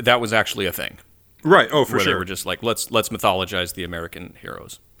that was actually a thing. Right. Oh, for where sure. they were just like, let's mythologize the American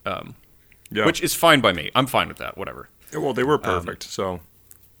heroes, Yeah. which is fine by me. I'm fine with that. Whatever. Well, they were perfect. So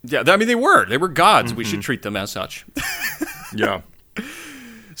Yeah, I mean, they were gods. We should treat them as such. yeah.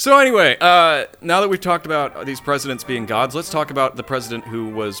 So anyway, now that we've talked about these presidents being gods, let's talk about the president who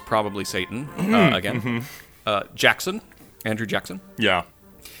was probably Satan again, Jackson, Andrew Jackson. Yeah.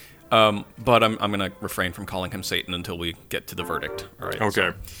 But I'm going to refrain from calling him Satan until we get to the verdict. All right.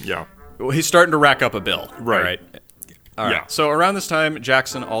 Okay. Yeah. So he's starting to rack up a bill. Right. All right. Yeah. So around this time,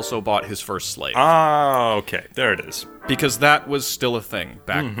 Jackson also bought his first slave. Ah, okay. There it is. Because that was still a thing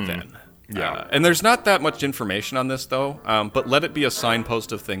back then. Yeah. And there's not that much information on this, though, but let it be a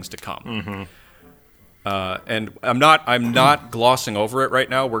signpost of things to come. And I'm not glossing over it right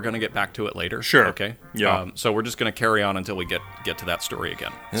now. We're going to get back to it later. Sure. Okay? Yeah. So we're just going to carry on until we get to that story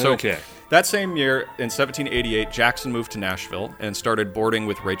again. So Okay. that same year, in 1788, Jackson moved to Nashville and started boarding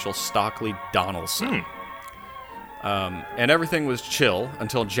with Rachel Stockley Donaldson. And everything was chill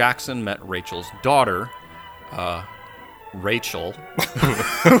until Jackson met Rachel's daughter, Rachel.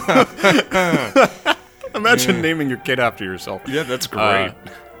 Imagine naming your kid after yourself. Yeah, that's great.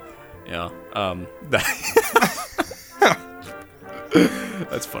 Yeah.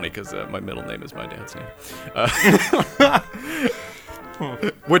 That's funny because my middle name is my dad's name,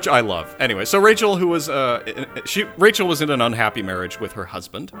 which I love. Anyway, so Rachel, Rachel was in an unhappy marriage with her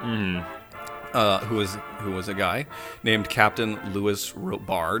husband, who was a guy named Captain Louis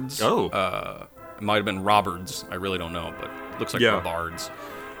Robards. Oh. It might have been Roberts. I really don't know, but it looks like Yeah. Robards.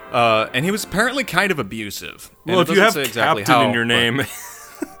 And he was apparently kind of abusive. And Well, it if you have doesn't say exactly Captain how, in your but- name.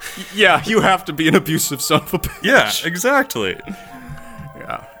 Yeah, you have to be an abusive son of a bitch. Yeah, exactly.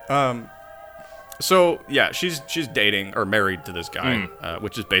 Yeah. So yeah, she's dating or married to this guy,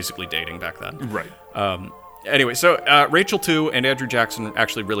 which is basically dating back then. Right. Anyway, so Rachel too and Andrew Jackson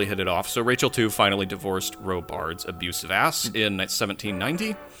actually really hit it off. So Rachel too finally divorced Robards' abusive ass in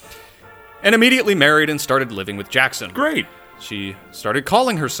 1790, and immediately married and started living with Jackson. Great. She started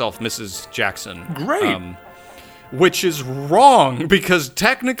calling herself Mrs. Jackson. Great. Which is wrong because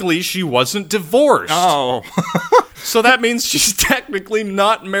technically she wasn't divorced. Oh. So that means she's technically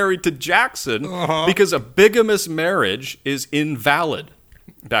not married to Jackson because a bigamous marriage is invalid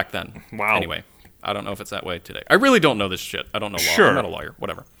back then. Wow. Anyway, I don't know if it's that way today. I really don't know this shit. I don't know law. Sure. I'm not a lawyer.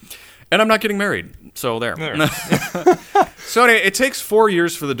 Whatever. And I'm not getting married. So there. So anyway, it takes 4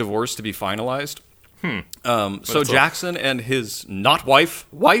 years for the divorce to be finalized. So Jackson and his not wife,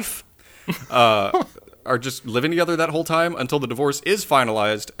 are just living together that whole time until the divorce is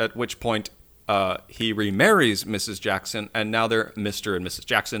finalized, at which point he remarries Mrs. Jackson, and now they're Mr. and Mrs.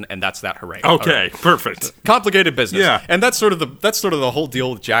 Jackson, and that's that. Hooray. Okay, perfect. Complicated business. Yeah. And that's sort of the whole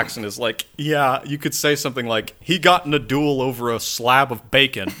deal with Jackson is like, yeah, you could say something like, he got in a duel over a slab of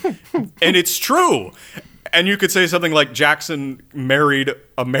bacon. And it's true. And you could say something like Jackson married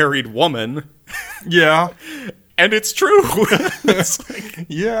a married woman. Yeah. And it's true. It's like,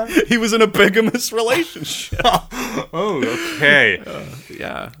 Yeah. he was in a bigamous relationship. Oh, okay.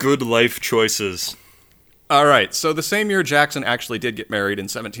 Yeah. Good life choices. All right. So the same year Jackson actually did get married in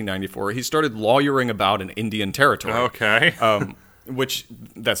 1794, he started lawyering about an Indian territory. Okay. Which,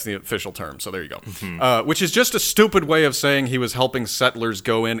 that's the official term, so there you go. Which is just a stupid way of saying he was helping settlers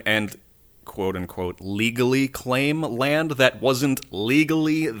go in and, quote-unquote, legally claim land that wasn't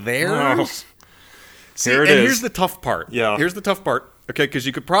legally theirs. See, Here it and is. here's the tough part. Yeah. Here's the tough part, okay, because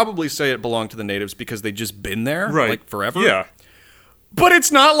you could probably say it belonged to the natives because they'd just been there, Right. like, forever. Yeah. But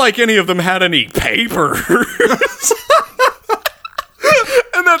it's not like any of them had any papers.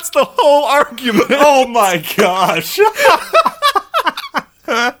 And that's the whole argument. Oh my gosh.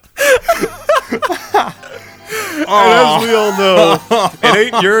 And as we all know,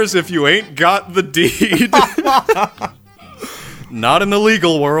 it ain't yours if you ain't got the deed. Not in the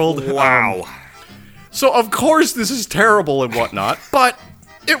legal world. Wow. So, of course, this is terrible and whatnot, but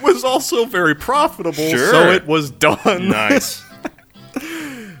it was also very profitable, Sure. so it was done. Nice.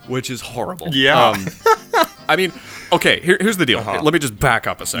 Which is horrible. Yeah. I mean, okay, here's the deal. Let me just back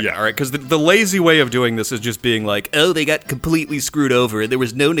up a second, Yeah. all right? Because the lazy way of doing this is just being like, Oh, they got completely screwed over. There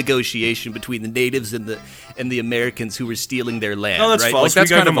was no negotiation between the natives and the Americans who were stealing their land. Oh, that's right? false. Like,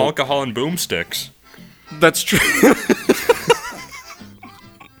 that's we got kind them of a- alcohol and boomsticks. That's true.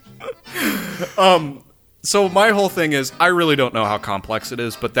 So my whole thing is, I really don't know how complex it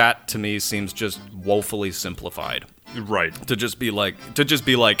is, but that to me seems just woefully simplified. Right. To just be like,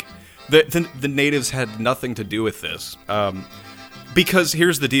 the natives had nothing to do with this. Because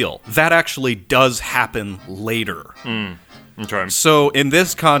here's the deal, that actually does happen later. Okay. So in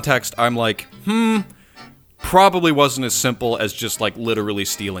this context, I'm like, probably wasn't as simple as just like literally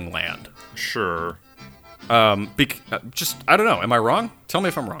stealing land. Sure. I don't know. Am I wrong? Tell me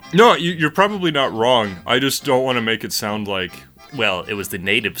if I'm wrong. No, you're probably not wrong. I just don't want to make it sound like, well, it was the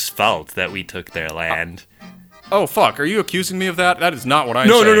natives' fault that we took their land. Oh, fuck. Are you accusing me of that? That is not what I'm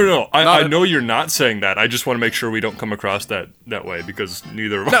No, saying. no. I know you're not saying that. I just want to make sure we don't come across that way, because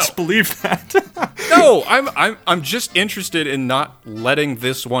neither of us believe that. No, I'm just interested in not letting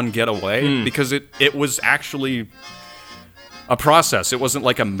this one get away, because it was actually a process. It wasn't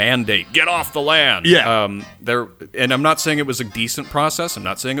like a mandate. Get off the land. Yeah. And I'm not saying it was a decent process. I'm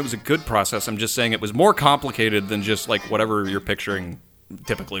not saying it was a good process. I'm just saying it was more complicated than just like whatever you're picturing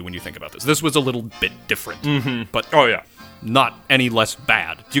typically when you think about this. This was a little bit different, but Oh, yeah. not any less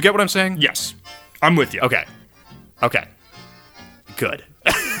bad. Do you get what I'm saying? Yes. I'm with you. Okay. Good.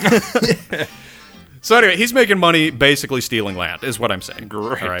 So anyway, he's making money basically stealing land, is what I'm saying.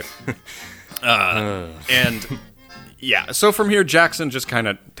 Great. All right. And yeah, so from here, Jackson just kind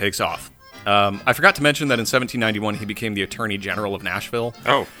of takes off. I forgot to mention that in 1791, he became the Attorney General of Nashville.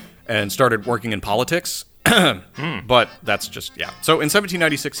 Oh. And started working in politics. But that's just, yeah. So in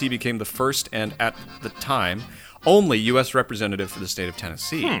 1796, he became the first and, at the time, only U.S. representative for the state of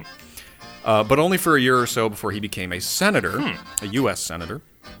Tennessee. But only for a year or so before he became a senator, a U.S. senator.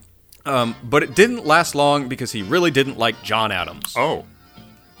 But it didn't last long because he really didn't like John Adams. Oh.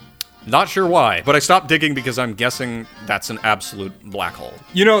 Not sure why, but I stopped digging because I'm guessing that's an absolute black hole.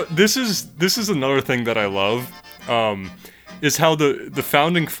 You know, this is another thing that I love, is how the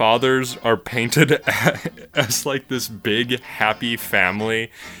founding fathers are painted as like this big happy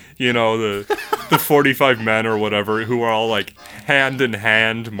family. You know, the 45 men or whatever who are all like hand in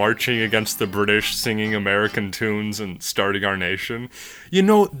hand marching against the British, singing American tunes and starting our nation. You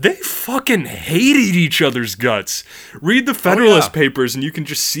know, they fucking hated each other's guts. Read the Federalist Papers and you can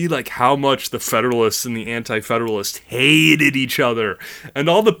just see like how much the Federalists and the Anti-Federalists hated each other. And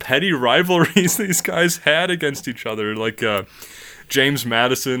all the petty rivalries these guys had against each other. Like James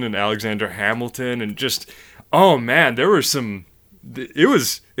Madison and Alexander Hamilton, and just, oh man, there were some... It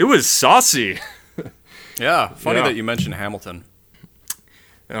was saucy. Yeah, funny Yeah. that you mentioned Hamilton.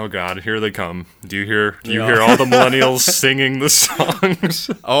 Oh God, here they come. Do you hear all the millennials singing the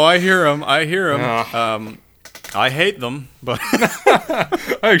songs? Oh, I hear him. I Yeah. hate them, but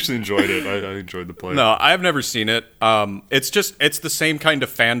I actually enjoyed it. I enjoyed the play. no, I've never seen it. It's the same kind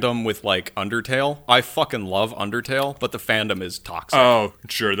of fandom with like Undertale. I fucking love Undertale, but the fandom is toxic. Oh,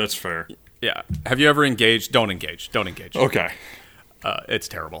 sure, that's fair. Yeah. Have you ever engaged? Don't engage. Okay. It's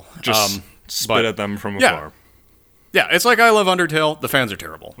terrible. Just spit but- at them from yeah. afar. Yeah, it's like I love Undertale. The fans are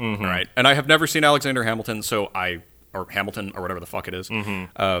terrible. Mm-hmm. All right. And I have never seen Alexander Hamilton, or Hamilton, or whatever the fuck it is.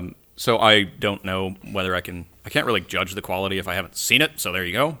 Mm-hmm. So I don't know whether I can't really judge the quality if I haven't seen it, so there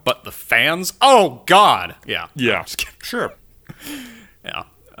you go. But the fans, oh God. Yeah. Yeah. Sure. Yeah.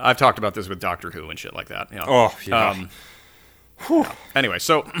 I've talked about this with Doctor Who and shit like that. Yeah. Oh, yeah. Anyway,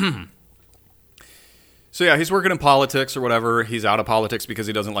 so... So yeah, he's working in politics or whatever. He's out of politics because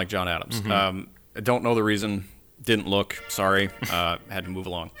he doesn't like John Adams. Mm-hmm. I don't know the reason. Didn't look. Sorry. Had to move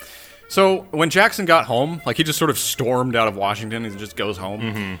along. So when Jackson got home, like he just sort of stormed out of Washington and just goes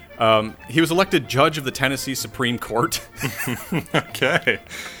home. Mm-hmm. He was elected judge of the Tennessee Supreme Court. Okay.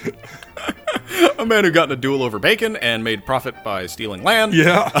 A man who got in a duel over bacon and made profit by stealing land.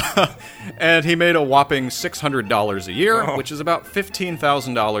 Yeah. And he made a whopping $600 a year, Oh. which is about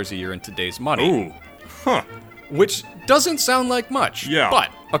 $15,000 a year in today's money. Ooh. Huh. Which doesn't sound like much. Yeah. But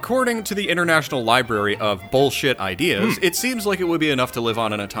according to the International Library of Bullshit Ideas, it seems like it would be enough to live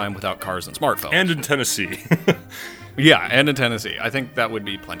on in a time without cars and smartphones. And in Tennessee. yeah, and in Tennessee. I think that would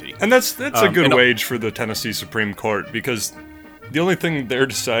be plenty. And that's a good and- wage for the Tennessee Supreme Court, because the only thing they're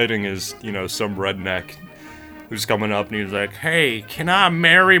deciding is, you know, some redneck who's coming up and he's like, "Hey, can I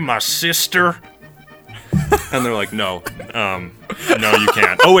marry my sister?" And they're like, "No, no, you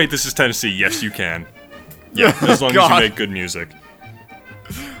can't." Oh wait, this is Tennessee. Yes, you can. Yeah, as long as you God. make good music.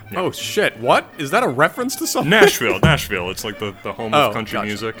 Oh, shit. What? Is that a reference to something? Nashville. It's like the home of Oh, country gotcha.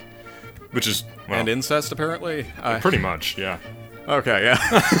 music, which is, well, And incest, apparently? pretty much, yeah. Okay, yeah.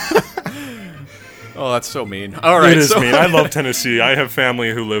 Oh, that's so mean. All right. It is so, mean. I love Tennessee. I have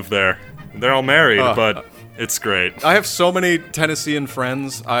family who live there. They're all married, but It's great. I have so many Tennessean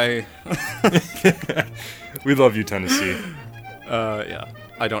friends. We love you, Tennessee. Yeah.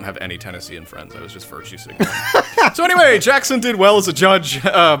 I don't have any Tennessean friends. I was just virtue signaling. So anyway, Jackson did well as a judge,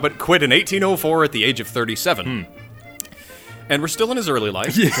 but quit in 1804 at the age of 37. And we're still in his early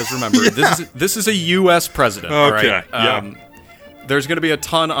life, because remember, this is a U.S. president, all right? Yeah. There's going to be a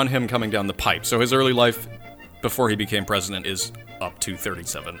ton on him coming down the pipe. So his early life, before he became president, is up to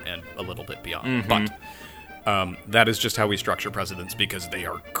 37 and a little bit beyond. But that is just how we structure presidents, because they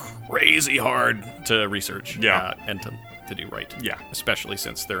are crazy hard to research and to do right. Yeah. Especially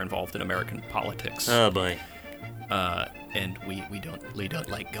since they're involved in American politics. Oh, boy. And we don't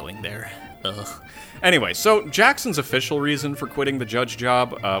like going there. Ugh. Anyway, so Jackson's official reason for quitting the judge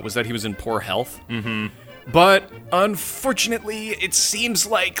job was that he was in poor health. But unfortunately, it seems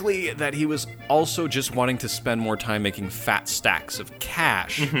likely that he was also just wanting to spend more time making fat stacks of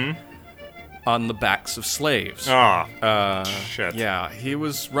cash on the backs of slaves. Shit. Yeah, he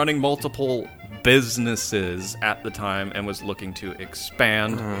was running multiple businesses at the time and was looking to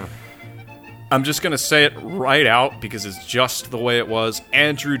expand. I'm just going to say it right out because it's just the way it was.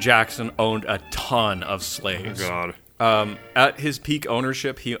 Andrew Jackson owned a ton of slaves. Oh, God. At his peak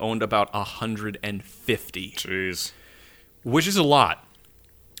ownership, he owned about 150. Jeez. Which is a lot.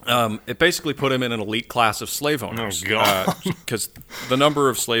 It basically put him in an elite class of slave owners. Oh, God. Because the number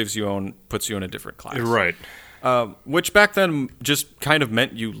of slaves you own puts you in a different class. Right. Which back then just kind of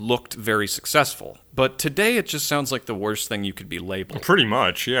meant you looked very successful. But today it just sounds like the worst thing you could be labeled. Pretty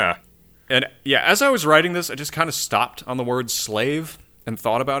much, yeah. And yeah, as I was writing this, I just kind of stopped on the word slave and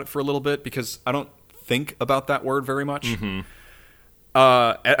thought about it for a little bit because I don't think about that word very much.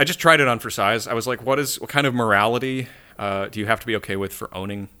 I just tried it on for size. I was like, what kind of morality do you have to be okay with for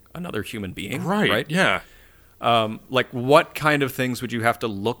owning another human being? Right? Yeah. Like, what kind of things would you have to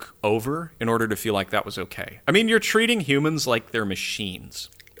look over in order to feel like that was okay? I mean, you're treating humans like they're machines.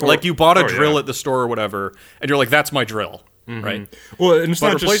 Like, you bought a drill at the store or whatever, and you're like, that's my drill, right? Well, and it's But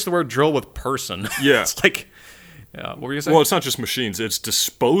not replace just... the word drill with person. Yeah. It's like, what were you saying? Well, it's not just machines. It's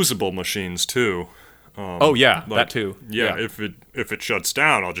disposable machines, too. That too. Yeah, if it shuts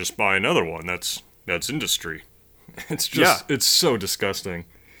down, I'll just buy another one. That's industry. It's just... It's so disgusting.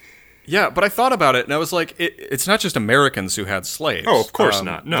 Yeah, but I thought about it, and I was like, it's not just Americans who had slaves. Oh, of course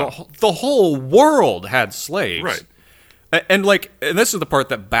not. No. The whole world had slaves. Right. And this is the part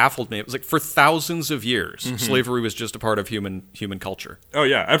that baffled me. It was like, for thousands of years, slavery was just a part of human culture. Oh,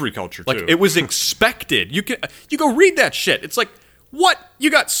 yeah, every culture, too. Like, it was expected. You go read that shit. It's like, what? You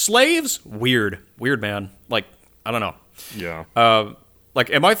got slaves? Weird, man. Like, I don't know. Yeah.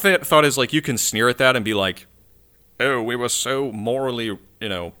 My thought is, like, you can sneer at that and be like, oh, we were so morally,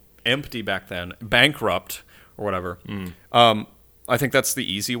 empty back then, bankrupt or whatever. I think that's the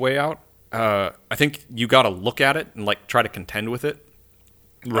easy way out. I think you got to look at it and like try to contend with it,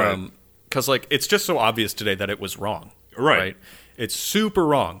 right? Because like it's just so obvious today that it was wrong, right? It's super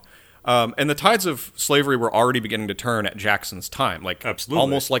wrong, and the tides of slavery were already beginning to turn at Jackson's time. Like, absolutely,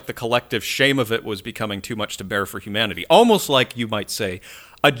 almost like the collective shame of it was becoming too much to bear for humanity. Almost like you might say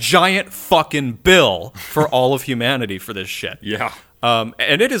a giant fucking bill for all of humanity for this shit. Yeah.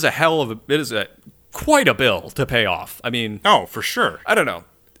 And it is quite a bill to pay off. I mean, oh, for sure. I don't know.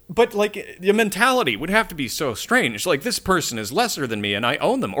 But, like, the mentality would have to be so strange. Like, this person is lesser than me and I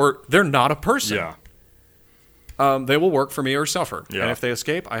own them. Or they're not a person. Yeah. They will work for me or suffer. Yeah. And if they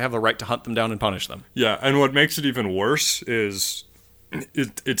escape, I have the right to hunt them down and punish them. Yeah, and what makes it even worse is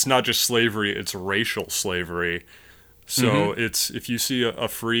it's not just slavery, it's racial slavery. So it's if you see a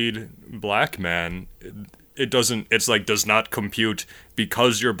freed black man, does not compute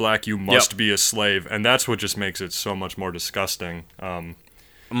because you're black, you must be a slave. And that's what just makes it so much more disgusting.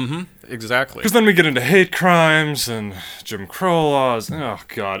 Exactly. Because then we get into hate crimes and Jim Crow laws. Oh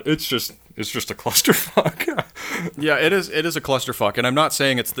God, it's just a clusterfuck. Yeah, it is a clusterfuck, and I'm not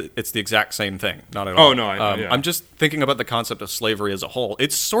saying it's the exact same thing. Not at all. Oh no, I know. I'm just thinking about the concept of slavery as a whole.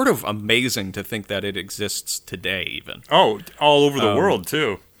 It's sort of amazing to think that it exists today, even. Oh, all over the world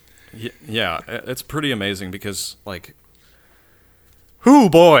too. Yeah, it's pretty amazing because, like, whoo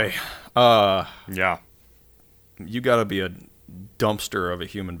boy, yeah, you gotta be a dumpster of a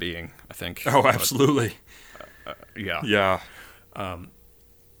human being, I think. Oh, absolutely. Yeah.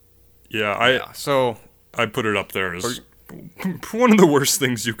 Yeah. So I put it up there as one of the worst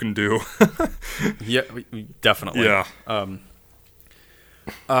things you can do. yeah, definitely. Yeah.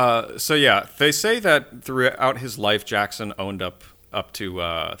 So yeah, they say that throughout his life, Jackson owned up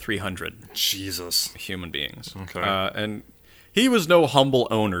to 300 Jesus human beings. Okay. And he was no humble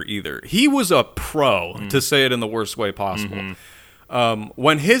owner either. He was a pro, to say it in the worst way possible.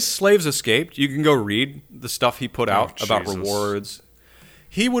 When his slaves escaped, you can go read the stuff he put out about Jesus. rewards.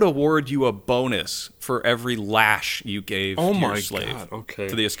 He would award you a bonus for every lash you gave to your slave. God, okay.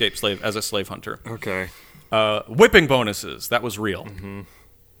 To the escaped slave as a slave hunter. Okay. Whipping bonuses, that was real. Mm-hmm.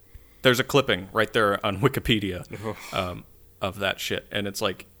 There's a clipping right there on Wikipedia of that shit. And it's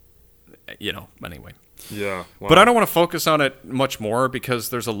like, anyway. Yeah. Wow. But I don't want to focus on it much more because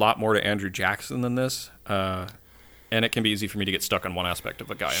there's a lot more to Andrew Jackson than this. And it can be easy for me to get stuck on one aspect of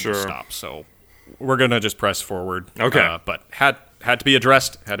a guy and just stop. So we're going to just press forward. Okay. But had to be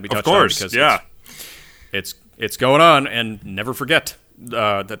addressed, had to be touched on. Of course, Because it's going on. And never forget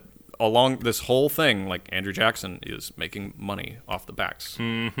that along this whole thing, like Andrew Jackson is making money off the backs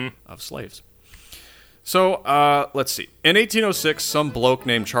of slaves. So, let's see. In 1806, some bloke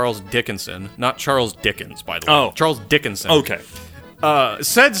named Charles Dickinson, not Charles Dickens, by the way. Oh. Charles Dickinson. Okay.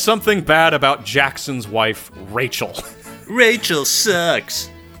 Said something bad about Jackson's wife, Rachel. Rachel sucks.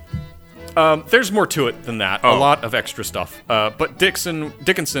 There's more to it than that. Oh. A lot of extra stuff. But Dickinson, I'm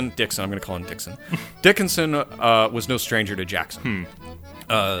going to call him Dixon. Dickinson was no stranger to Jackson.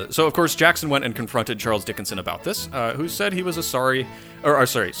 So, of course, Jackson went and confronted Charles Dickinson about this, who said he was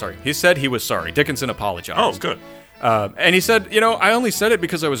He said he was sorry. Dickinson apologized. Oh, good. And he said, I only said it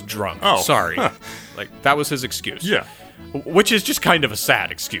because I was drunk. Oh. Sorry. Like, that was his excuse. Yeah. Which is just kind of a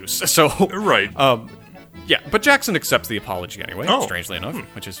sad excuse. So, Right. yeah, but Jackson accepts the apology anyway, Oh. strangely enough,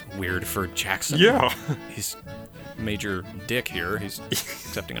 which is weird for Jackson. Yeah. He's major dick here. He's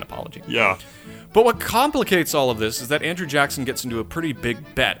accepting an apology. Yeah. But what complicates all of this is that Andrew Jackson gets into a pretty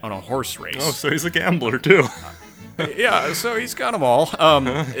big bet on a horse race. Oh, so he's a gambler, too. Yeah, so he's got them all.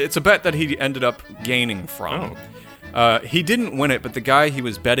 It's a bet that he ended up gaining from. He didn't win it, but the guy he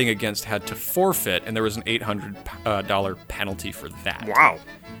was betting against had to forfeit, and there was an $800 penalty for that.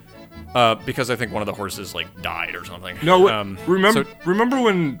 Wow. Because I think one of the horses died or something. No, so- remember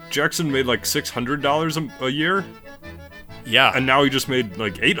when Jackson made like $600 a year? Yeah, And now he just made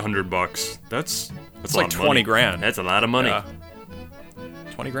like $800. That's it's a like lot of 20 money. grand. That's a lot of money. Yeah.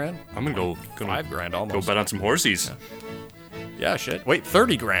 20 grand? I'm gonna go $5 almost. go bet on some horsies. Yeah, shit. Wait,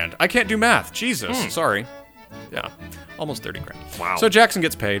 30 grand. I can't do math. Jesus. Sorry. Yeah, almost 30 grand. Wow. So Jackson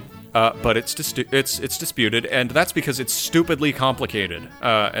gets paid, but it's disputed, and that's because it's stupidly complicated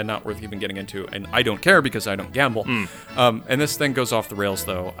and not worth even getting into. And I don't care because I don't gamble. And this thing goes off the rails,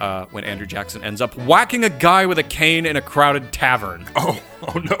 though, when Andrew Jackson ends up whacking a guy with a cane in a crowded tavern. Oh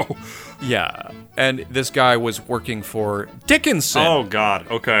no. Yeah, and this guy was working for Dickinson. Oh God.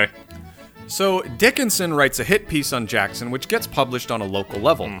 Okay. So Dickinson writes a hit piece on Jackson, which gets published on a local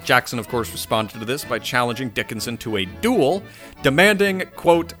level. Jackson, of course, responded to this by challenging Dickinson to a duel, demanding,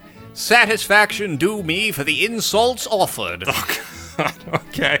 quote, "satisfaction due me for the insults offered."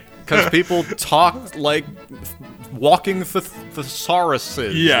 Okay. Because people talk like walking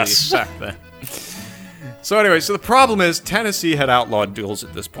thesauruses Yes. back then. So anyway, so the problem is Tennessee had outlawed duels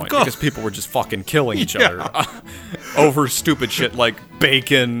at this point because people were just fucking killing each other over stupid shit like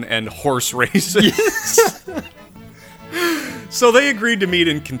bacon and horse races. So they agreed to meet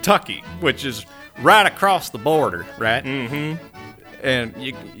in Kentucky, which is right across the border, right? Mm-hmm. And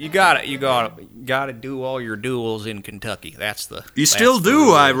you gotta do all your duels in Kentucky. That's the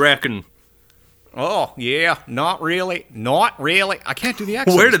do, I reckon. Oh yeah, not really. I can't do the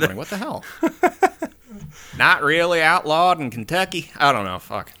accent. Where this did morning. What the hell? Not really outlawed in Kentucky. I don't know.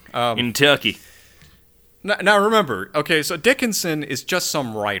 Fuck. Kentucky. Now remember, okay, so Dickinson is just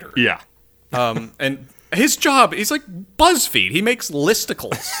some writer. Yeah. And his job, he's like BuzzFeed. He makes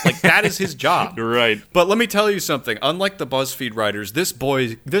listicles. Like, that is his job. You're right. But let me tell you something. Unlike the BuzzFeed writers, this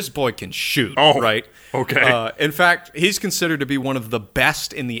boy can shoot, Oh, right? okay. In fact, he's considered to be one of the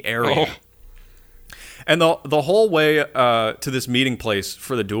best in the area. Oh. And the whole way to this meeting place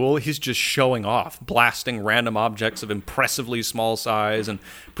for the duel, he's just showing off, blasting random objects of impressively small size and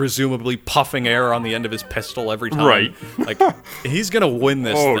presumably puffing air on the end of his pistol every time. Right. Like, he's going to win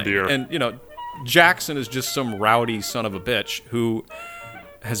this Oh, thing. dear. And, Jackson is just some rowdy son of a bitch who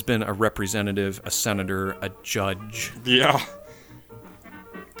has been a representative, a senator, a judge, Yeah.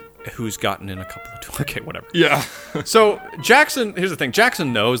 who's gotten in a couple of... Okay, whatever. Yeah. So, Jackson, here's the thing.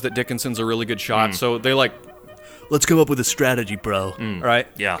 Jackson knows that Dickinson's a really good shot, so they let's come up with a strategy, bro. Right?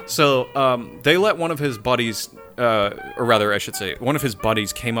 Yeah. So, they let one of his buddies, or rather, I should say, one of his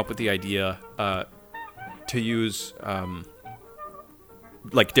buddies came up with the idea to use,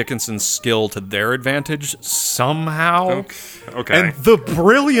 Dickinson's skill to their advantage somehow. Okay. And the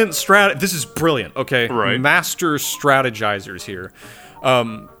brilliant this is brilliant, okay? Right. Master strategizers here.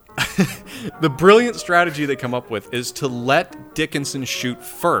 The brilliant strategy they come up with is to let Dickinson shoot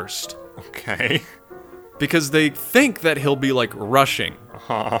first, Okay. because they think that he'll be, like, rushing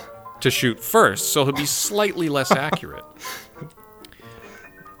to shoot first, so he'll be slightly less accurate.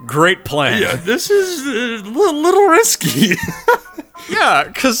 Great plan. Yeah, this is a little risky. Yeah,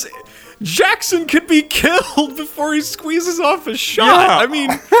 because Jackson could be killed before he squeezes off his shot. Yeah. I mean,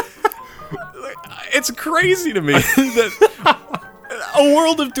 it's crazy to me that a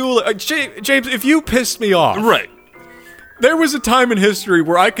world of duel. James, if you pissed me off, Right. there was a time in history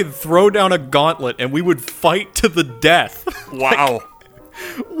where I could throw down a gauntlet and we would fight to the death. Wow.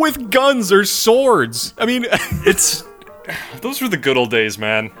 With guns or swords. I mean, Those were the good old days,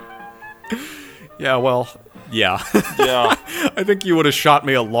 man. yeah, well, yeah. Yeah. I think you would have shot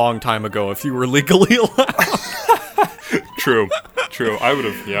me a long time ago if you were legally allowed. True. I would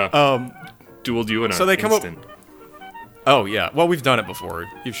have, dueled you in so an they come instant. Oh, yeah. Well, we've done it before.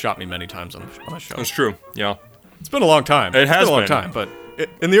 You've shot me many times on the show. That's true, yeah. It's been a long time. It has been a long been. time, but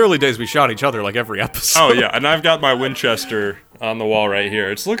in the early days, we shot each other like every episode. Oh, yeah, and I've got my Winchester on the wall right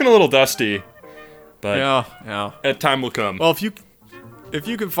here. It's looking a little dusty, but Yeah. that time will come. Well, if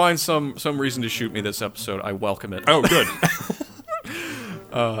you can find some reason to shoot me this episode, I welcome it. Oh, good.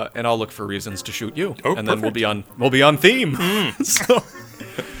 And I'll look for reasons to shoot you. Oh, and then we'll perfect. be on theme. So,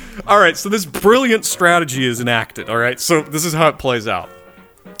 all right, so this brilliant strategy is enacted, all right? So this is how it plays out.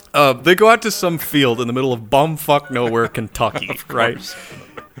 They go out to some field in the middle of bumfuck nowhere, Kentucky, right?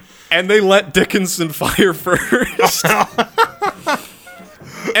 And they let Dickinson fire first.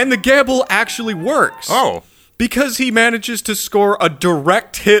 And the gamble actually works. Oh. Because he manages to score a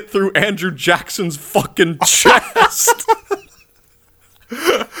direct hit through Andrew Jackson's fucking chest.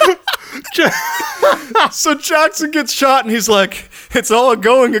 So Jackson gets shot and he's like, it's all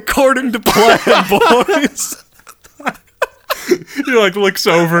going according to plan, boys. He, like, looks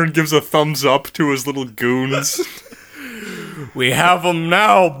over and gives a thumbs up to his little goons. We have him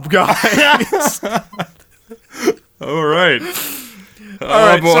now, guys. All right. All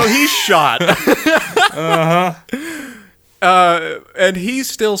right, boy. so he's shot. And he's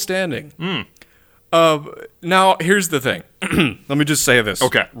still standing. Now, here's the thing. Let me just say this.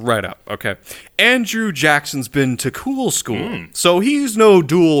 Okay. Right up, okay? Andrew Jackson's been to cool school, so he's no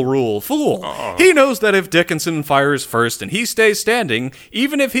dual rule fool. He knows that if Dickinson fires first and he stays standing,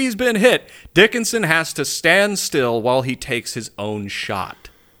 even if he's been hit, Dickinson has to stand still while he takes his own shot.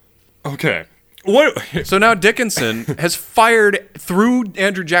 Okay. What? So now Dickinson has fired through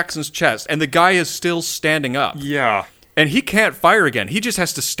Andrew Jackson's chest, and the guy is still standing up. Yeah. And he can't fire again. He just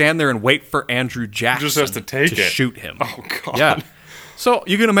has to stand there and wait for Andrew Jackson Just has to take it. shoot him. Oh, God. Yeah. So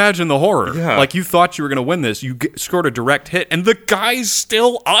you can imagine the horror. Yeah. Like, you thought you were going to win this. You scored a direct hit, and the guy's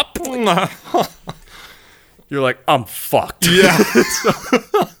still up. You're like, I'm fucked. Yeah.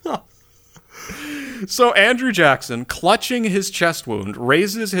 So Andrew Jackson, clutching his chest wound,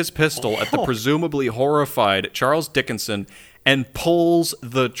 raises his pistol at the presumably horrified Charles Dickinson and pulls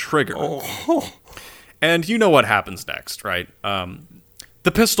the trigger. And you know what happens next, right?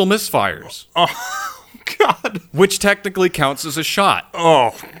 The pistol misfires. Oh, God. Which technically counts as a shot.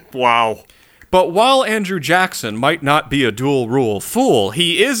 Oh, wow. But while Andrew Jackson might not be a dual rule fool,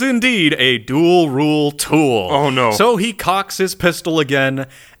 he is indeed a dual rule tool. Oh, no. So he cocks his pistol again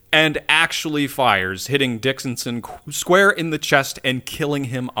and actually fires, hitting Dickinson square in the chest and killing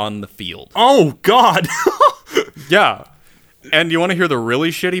him on the field. Oh, God. Yeah. And you want to hear the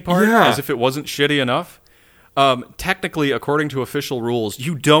really shitty part? Yeah. As if it wasn't shitty enough? Technically, according to official rules,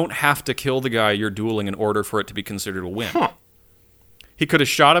 you don't have to kill the guy you're dueling in order for it to be considered a win. Huh. He could have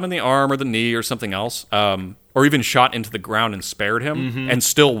shot him in the arm or the knee or something else, or even shot into the ground and spared him, and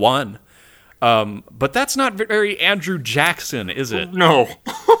still won. But that's not very Andrew Jackson, is it? No.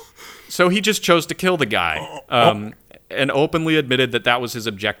 So he just chose to kill the guy, and openly admitted that that was his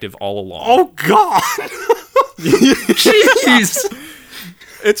objective all along. Oh, God. Jeez.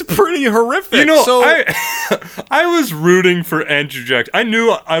 It's pretty horrific. You know, so, I was rooting for Andrew Jackson. I knew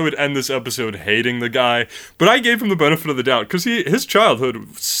I would end this episode hating the guy, but I gave him the benefit of the doubt because his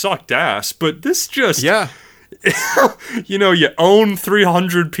childhood sucked ass. But this just, yeah. You know, you own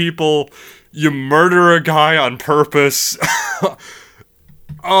 300 people, you murder a guy on purpose.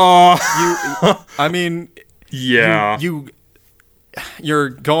 I mean, yeah. you're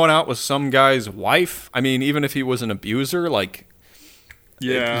going out with some guy's wife. I mean, even if he was an abuser, like,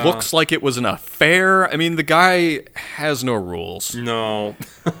 yeah. it looks like it was an affair. I mean, the guy has no rules. No.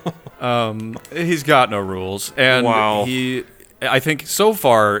 He's got no rules. And Wow. I think so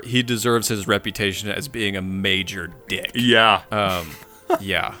far he deserves his reputation as being a major dick. Yeah.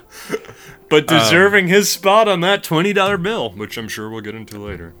 Yeah. But deserving his spot on that $20 bill, which I'm sure we'll get into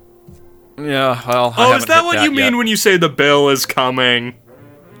later. Yeah, well, I Oh, is haven't that hit what you mean yet. when you say the bill is coming?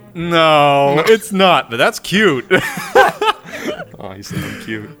 No, it's not. But that's cute. Oh, he's so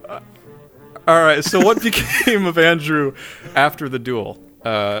cute. All right. So what became of Andrew after the duel?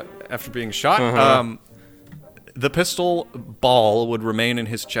 After being shot, the pistol ball would remain in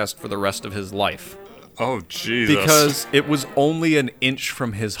his chest for the rest of his life Oh, Jesus. because it was only an inch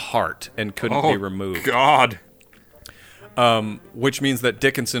from his heart and couldn't be removed. God. Which means that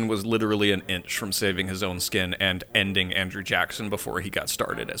Dickinson was literally an inch from saving his own skin and ending Andrew Jackson before he got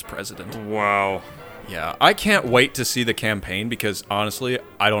started as president. Wow. Yeah, I can't wait to see the campaign because honestly,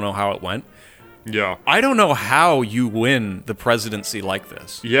 I don't know how it went. Yeah. I don't know how you win the presidency like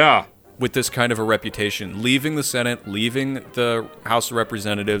this Yeah. with this kind of a reputation. Leaving the Senate, leaving the House of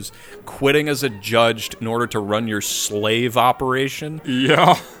Representatives, quitting as a judge in order to run your slave operation.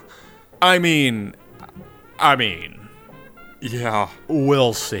 Yeah. I mean, Yeah.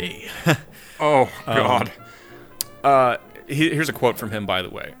 we'll see. Oh, God. Here's a quote from him, by the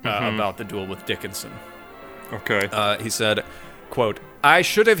way, about the duel with Dickinson. Okay. He said, quote, "I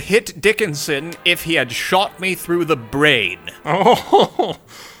should have hit Dickinson if he had shot me through the brain." Oh.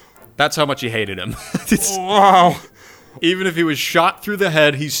 That's how much he hated him. Wow. Even if he was shot through the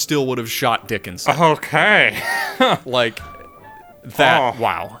head, he still would have shot Dickinson. Okay. Like, that, Oh.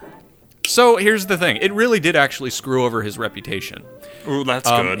 wow. So here's the thing. It really did actually screw over his reputation. Ooh, that's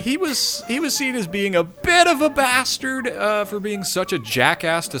good. He was seen as being a bit of a bastard for being such a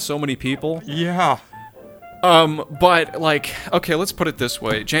jackass to so many people. Yeah. But, like, okay, let's put it this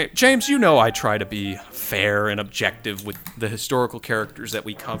way. James, you know I try to be fair and objective with the historical characters that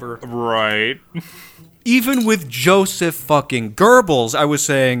we cover. Right. Even with Joseph fucking Goebbels, I was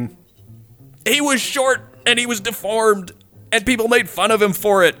saying, he was short and he was deformed and people made fun of him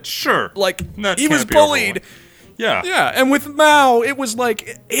for it. Sure. Like, That he was can't be bullied. overlooked. Yeah. Yeah, and with Mao, it was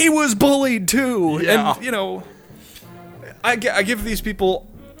like, he was bullied too. Yeah. And, you know, I give these people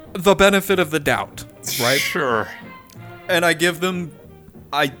the benefit of the doubt, right? Sure. And I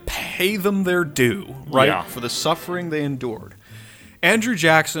pay them their due, right? Yeah. For the suffering they endured. Andrew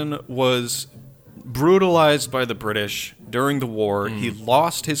Jackson was brutalized by the British during the war. He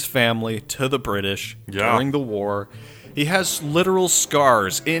lost his family to the British during the war. He has literal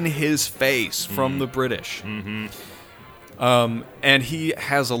scars in his face from the British. And he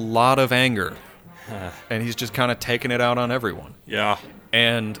has a lot of anger. And he's just kind of taking it out on everyone. Yeah.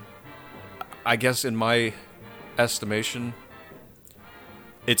 And I guess in my estimation,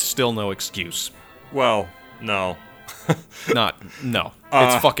 it's still no excuse. Well, no. No.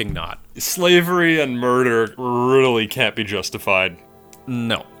 It's fucking not. Slavery and murder really can't be justified.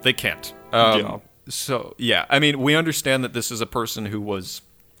 No, they can't. Yeah. So, yeah, I mean, we understand that this is a person who was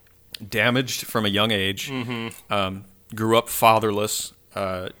damaged from a young age, grew up fatherless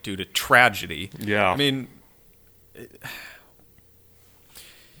due to tragedy. Yeah. I mean,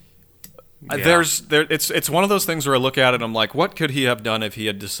 Yeah. it's one of those things where I look at it and I'm like, what could he have done if he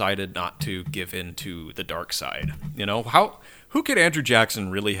had decided not to give in to the dark side? You know, who could Andrew Jackson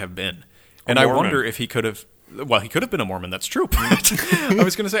really have been? And I Mormon. wonder if he could have. Well, he could have been a Mormon. That's true. I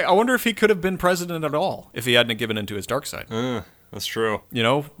was going to say, I wonder if he could have been president at all if he hadn't given into his dark side. That's true. You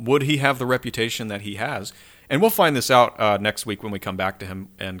know, would he have the reputation that he has? And we'll find this out next week when we come back to him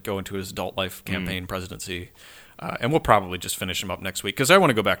and go into his adult life campaign presidency. And we'll probably just finish him up next week because I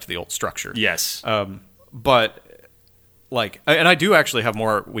want to go back to the old structure. Yes. But like, and I do actually have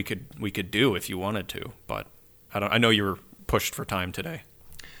more we could do if you wanted to, but I know you were pushed for time today.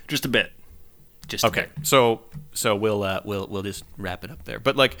 Just a bit. Just Okay, so we'll just wrap it up there.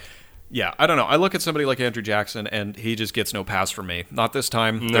 But like, yeah, I don't know. I look at somebody like Andrew Jackson, and he just gets no pass from me. Not this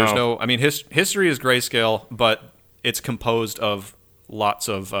time. No. There's no. I mean, history is grayscale, but it's composed of lots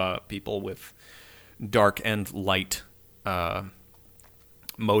of people with dark and light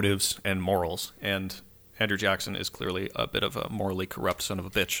motives and morals. And Andrew Jackson is clearly a bit of a morally corrupt son of a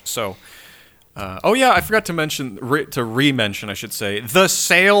bitch. So. Oh yeah, I forgot to mention re-mention, I should say, the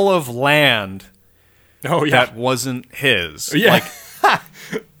sale of land. Oh, yeah. That wasn't his. Yeah.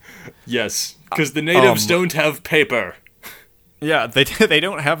 Yes. Because the natives don't have paper. Yeah, they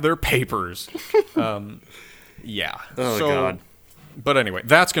don't have their papers. Yeah. Oh, God. But anyway,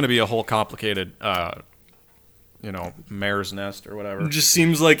 that's going to be a whole complicated, mare's nest or whatever. It just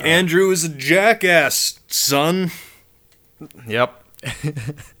seems like Andrew is a jackass, son. Yep.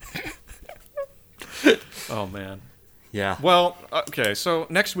 Oh, man. Yeah. Well, okay, so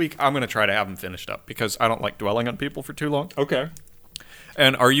next week I'm going to try to have them finished up because I don't like dwelling on people for too long. Okay.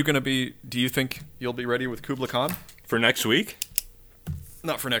 And are you going to be, do you think you'll be ready with Kubla Khan? For next week?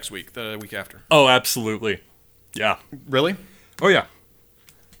 Not for next week, the week after. Oh, absolutely. Yeah. Really? Oh, yeah.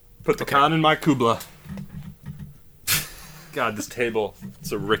 Put the Khan in my Kubla. God, this table.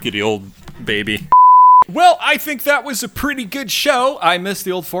 It's a rickety old baby. Well, I think that was a pretty good show. I miss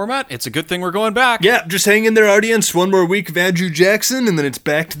the old format. It's a good thing we're going back. Yeah, just hang in there, audience. One more week of Andrew Jackson, and then it's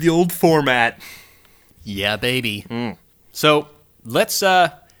back to the old format. Yeah, baby. So, let's,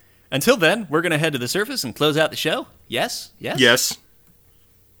 until then, we're going to head to the surface and close out the show. Yes? Yes? Yes.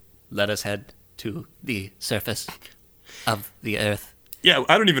 Let us head to the surface of the earth. Yeah,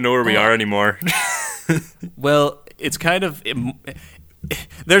 I don't even know where we are anymore. Well, it's kind of...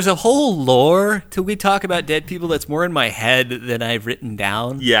 There's a whole lore to We Talk About Dead People that's more in my head than I've written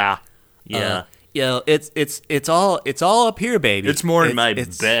down. Yeah. It's all up here, baby. It's more in my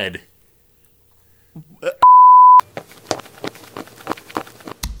bed.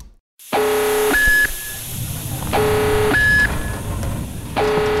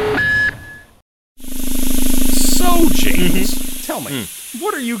 So, James, tell me,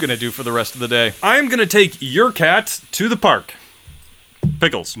 what are you going to do for the rest of the day? I'm gonna take your cat to the park.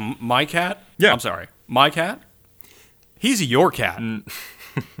 Pickles. My cat? Yeah. I'm sorry. My cat? He's your cat.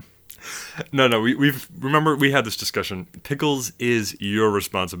 No, remember we had this discussion. Pickles is your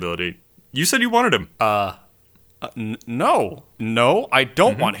responsibility. You said you wanted him. No, I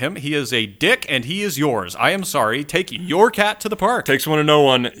don't want him. He is a dick, and he is yours. I am sorry. Take your cat to the park. Takes one to know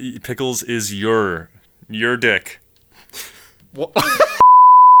one. Pickles is your dick.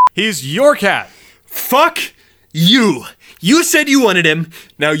 He's your cat. Fuck you. You said you wanted him.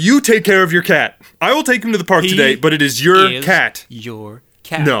 Now you take care of your cat. I will take him to the park today, but it is your cat. Your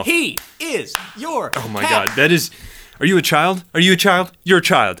cat. No. He is your Oh my god, that is... Are you a child? Are you a child? You're a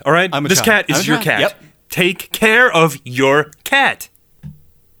child, all right? I'm a this child. cat is I'm a your child. cat. Yep. Take care of your cat.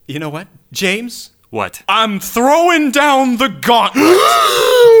 You know what, James? What? I'm throwing down the gauntlet.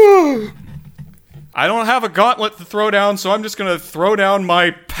 I don't have a gauntlet to throw down, so I'm just going to throw down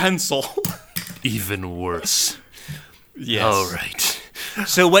my pencil. Even worse. Yes. All right.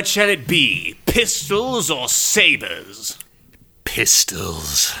 So what shall it be? Pistols or sabers?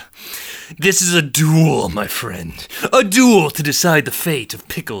 Pistols. This is a duel, my friend. A duel to decide the fate of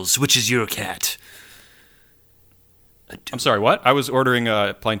Pickles, which is your cat. I'm sorry, what? I was ordering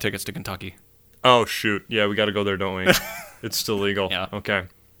plane tickets to Kentucky. Oh, shoot. Yeah, we gotta go there, don't we? It's still legal. Yeah. Okay.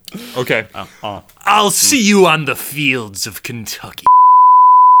 I'll see you on the fields of Kentucky.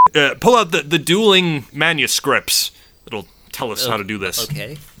 Pull out the dueling manuscripts. It'll tell us how to do this.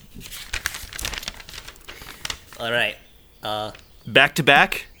 Okay. All right. Back to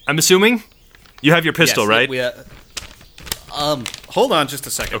back, I'm assuming? You have your pistol, right? Hold on just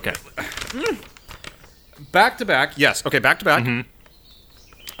a second. Okay. Back to back. Yes. Okay, back to back.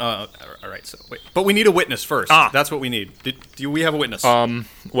 All right. So wait, but we need a witness first. That's what we need. Do we have a witness?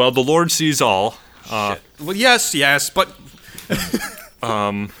 Well, the Lord sees all. Well, yes, but.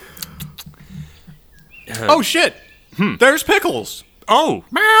 Oh shit! There's Pickles. Oh,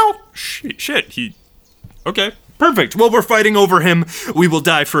 Meow. shit. Okay, perfect. Well, we're fighting over him. We will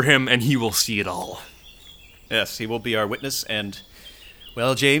die for him, and he will see it all. Yes, he will be our witness. And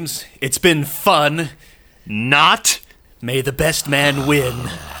well, James, it's been fun. Not. May the best man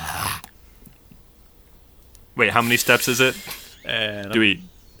win. Wait, how many steps is it? And Do we?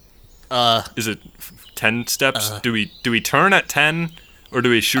 Is it 10 steps? Do we turn at 10, or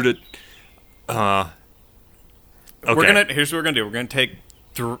do we shoot it? Okay. Here's what we're gonna do. We're gonna take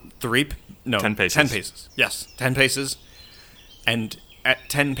 10 paces. 10 paces. Yes, 10 paces. And at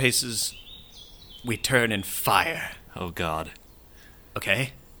 10 paces, we turn and fire. Oh God.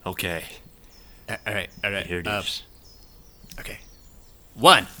 Okay. Okay. All right. Here it is. Okay.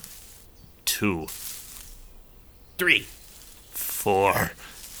 1, 2, 3, 4,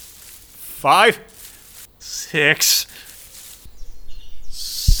 5, 6,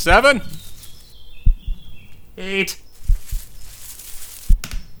 7, 8.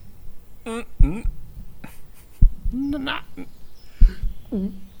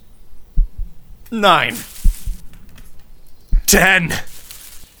 9. 10.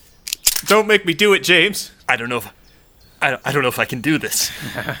 Don't make me do it, James. I don't know if I can do this.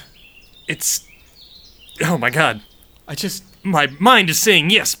 It's. Oh my God. My mind is saying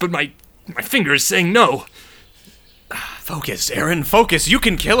yes, but my finger is saying no. Focus, Aaron, focus. You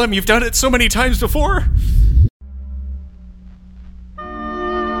can kill him. You've done it so many times before.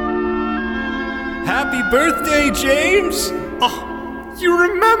 Happy birthday, James! Oh, you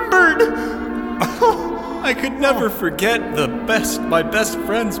remembered. I could never forget my best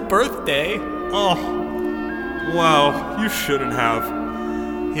friend's birthday. Oh. Wow. You shouldn't have.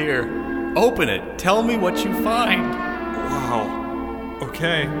 Here, open it. Tell me what you find. Wow.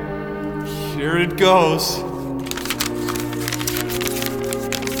 Okay. Here it goes.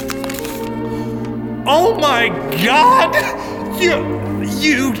 Oh my God!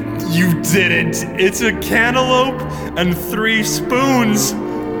 You didn't. It's a cantaloupe and 3 spoons.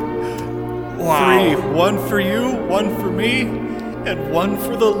 Wow. 3. One for you, one for me, and one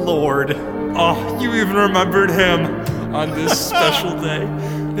for the Lord. Oh, you even remembered him on this special day.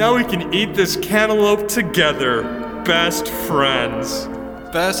 Now we can eat this cantaloupe together. Best friends.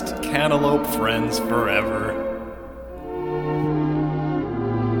 Best cantaloupe friends forever.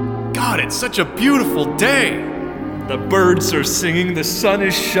 God, it's such a beautiful day. The birds are singing, the sun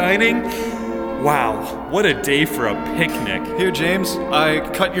is shining. Wow, what a day for a picnic. Here, James, I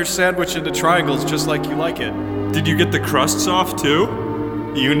cut your sandwich into triangles just like you like it. Did you get the crusts off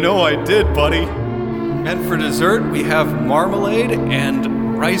too? You know I did, buddy. And for dessert, we have marmalade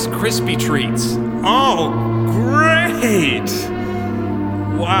and Rice Krispie treats. Oh, great!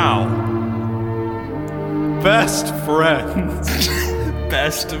 Wow. Best friends.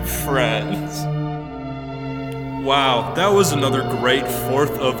 Best of friends. Wow, that was another great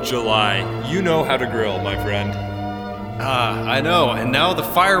 4th of July. You know how to grill, my friend. I know, and now the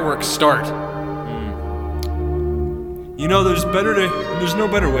fireworks start. You know, there's no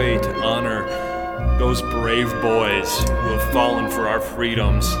better way to honor those brave boys who have fallen for our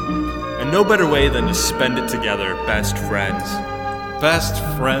freedoms. And no better way than to spend it together, best friends. Best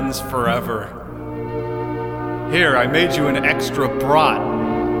friends forever. Here, I made you an extra brat.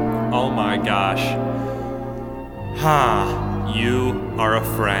 Oh my gosh. You are a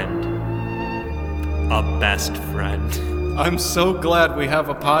friend. A best friend. I'm so glad we have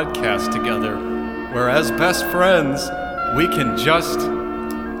a podcast together, where as best friends, we can just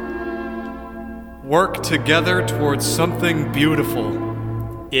work together towards something beautiful.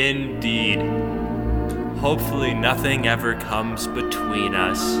 Indeed. Hopefully nothing ever comes between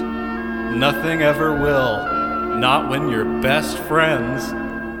us. Nothing ever will. Not when you're best friends.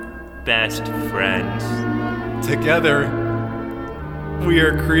 Best friends. Together, we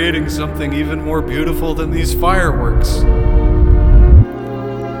are creating something even more beautiful than these fireworks.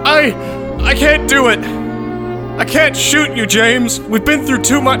 I can't do it. I can't shoot you, James. We've been through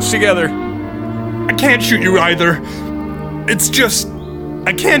too much together. I can't shoot you either. It's just,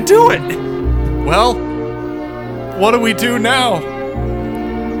 I can't do it. Well, what do we do now?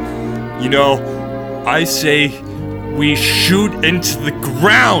 You know, I say we shoot into the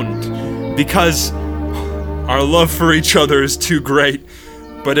ground because our love for each other is too great,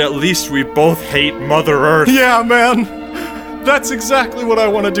 but at least we both hate Mother Earth. Yeah, man. That's exactly what I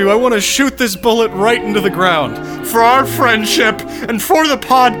want to do. I want to shoot this bullet right into the ground. For our friendship and for the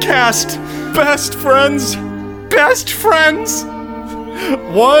podcast. Best friends. Best friends.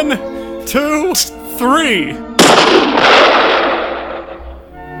 1, 2, 3.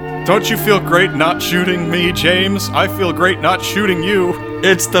 Don't you feel great not shooting me, James? I feel great not shooting you.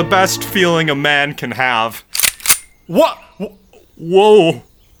 It's the best feeling a man can have. What? Whoa.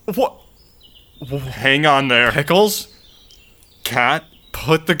 What? Hang on there. Pickles? Cat?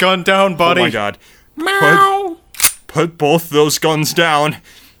 Put the gun down, buddy. Oh my god. Meow. Put both those guns down.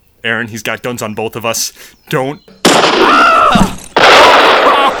 Aaron, he's got guns on both of us. Don't.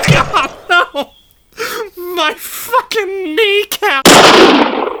 Oh god, no! My fucking kneecap!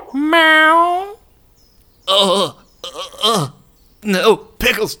 Meow. No,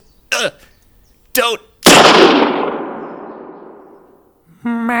 Pickles. Don't.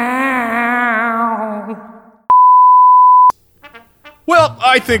 Well,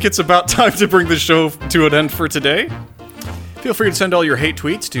 I think it's about time to bring the show to an end for today. Feel free to send all your hate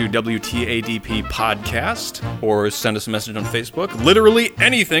tweets to WTADP Podcast or send us a message on Facebook. Literally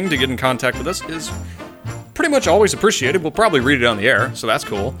anything to get in contact with us is pretty much always appreciated. We'll probably read it on the air, so that's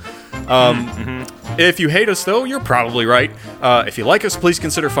cool. If you hate us, though, you're probably right. If you like us, please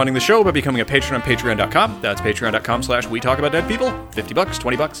consider funding the show by becoming a patron on patreon.com. That's patreon.com/WeTalkAboutDeadPeople. $50,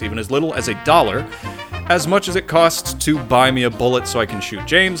 $20, even as little as $1. As much as it costs to buy me a bullet so I can shoot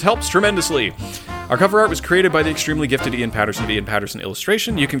James helps tremendously. Our cover art was created by the extremely gifted Ian Patterson of Ian Patterson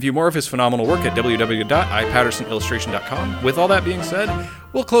Illustration. You can view more of his phenomenal work at www.ipattersonillustration.com. With all that being said,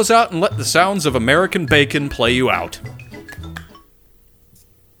 we'll close out and let the sounds of American bacon play you out.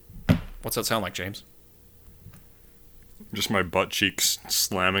 What's that sound like, James? Just my butt cheeks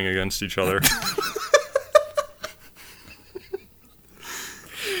slamming against each other.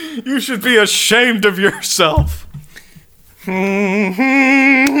 You should be ashamed of yourself.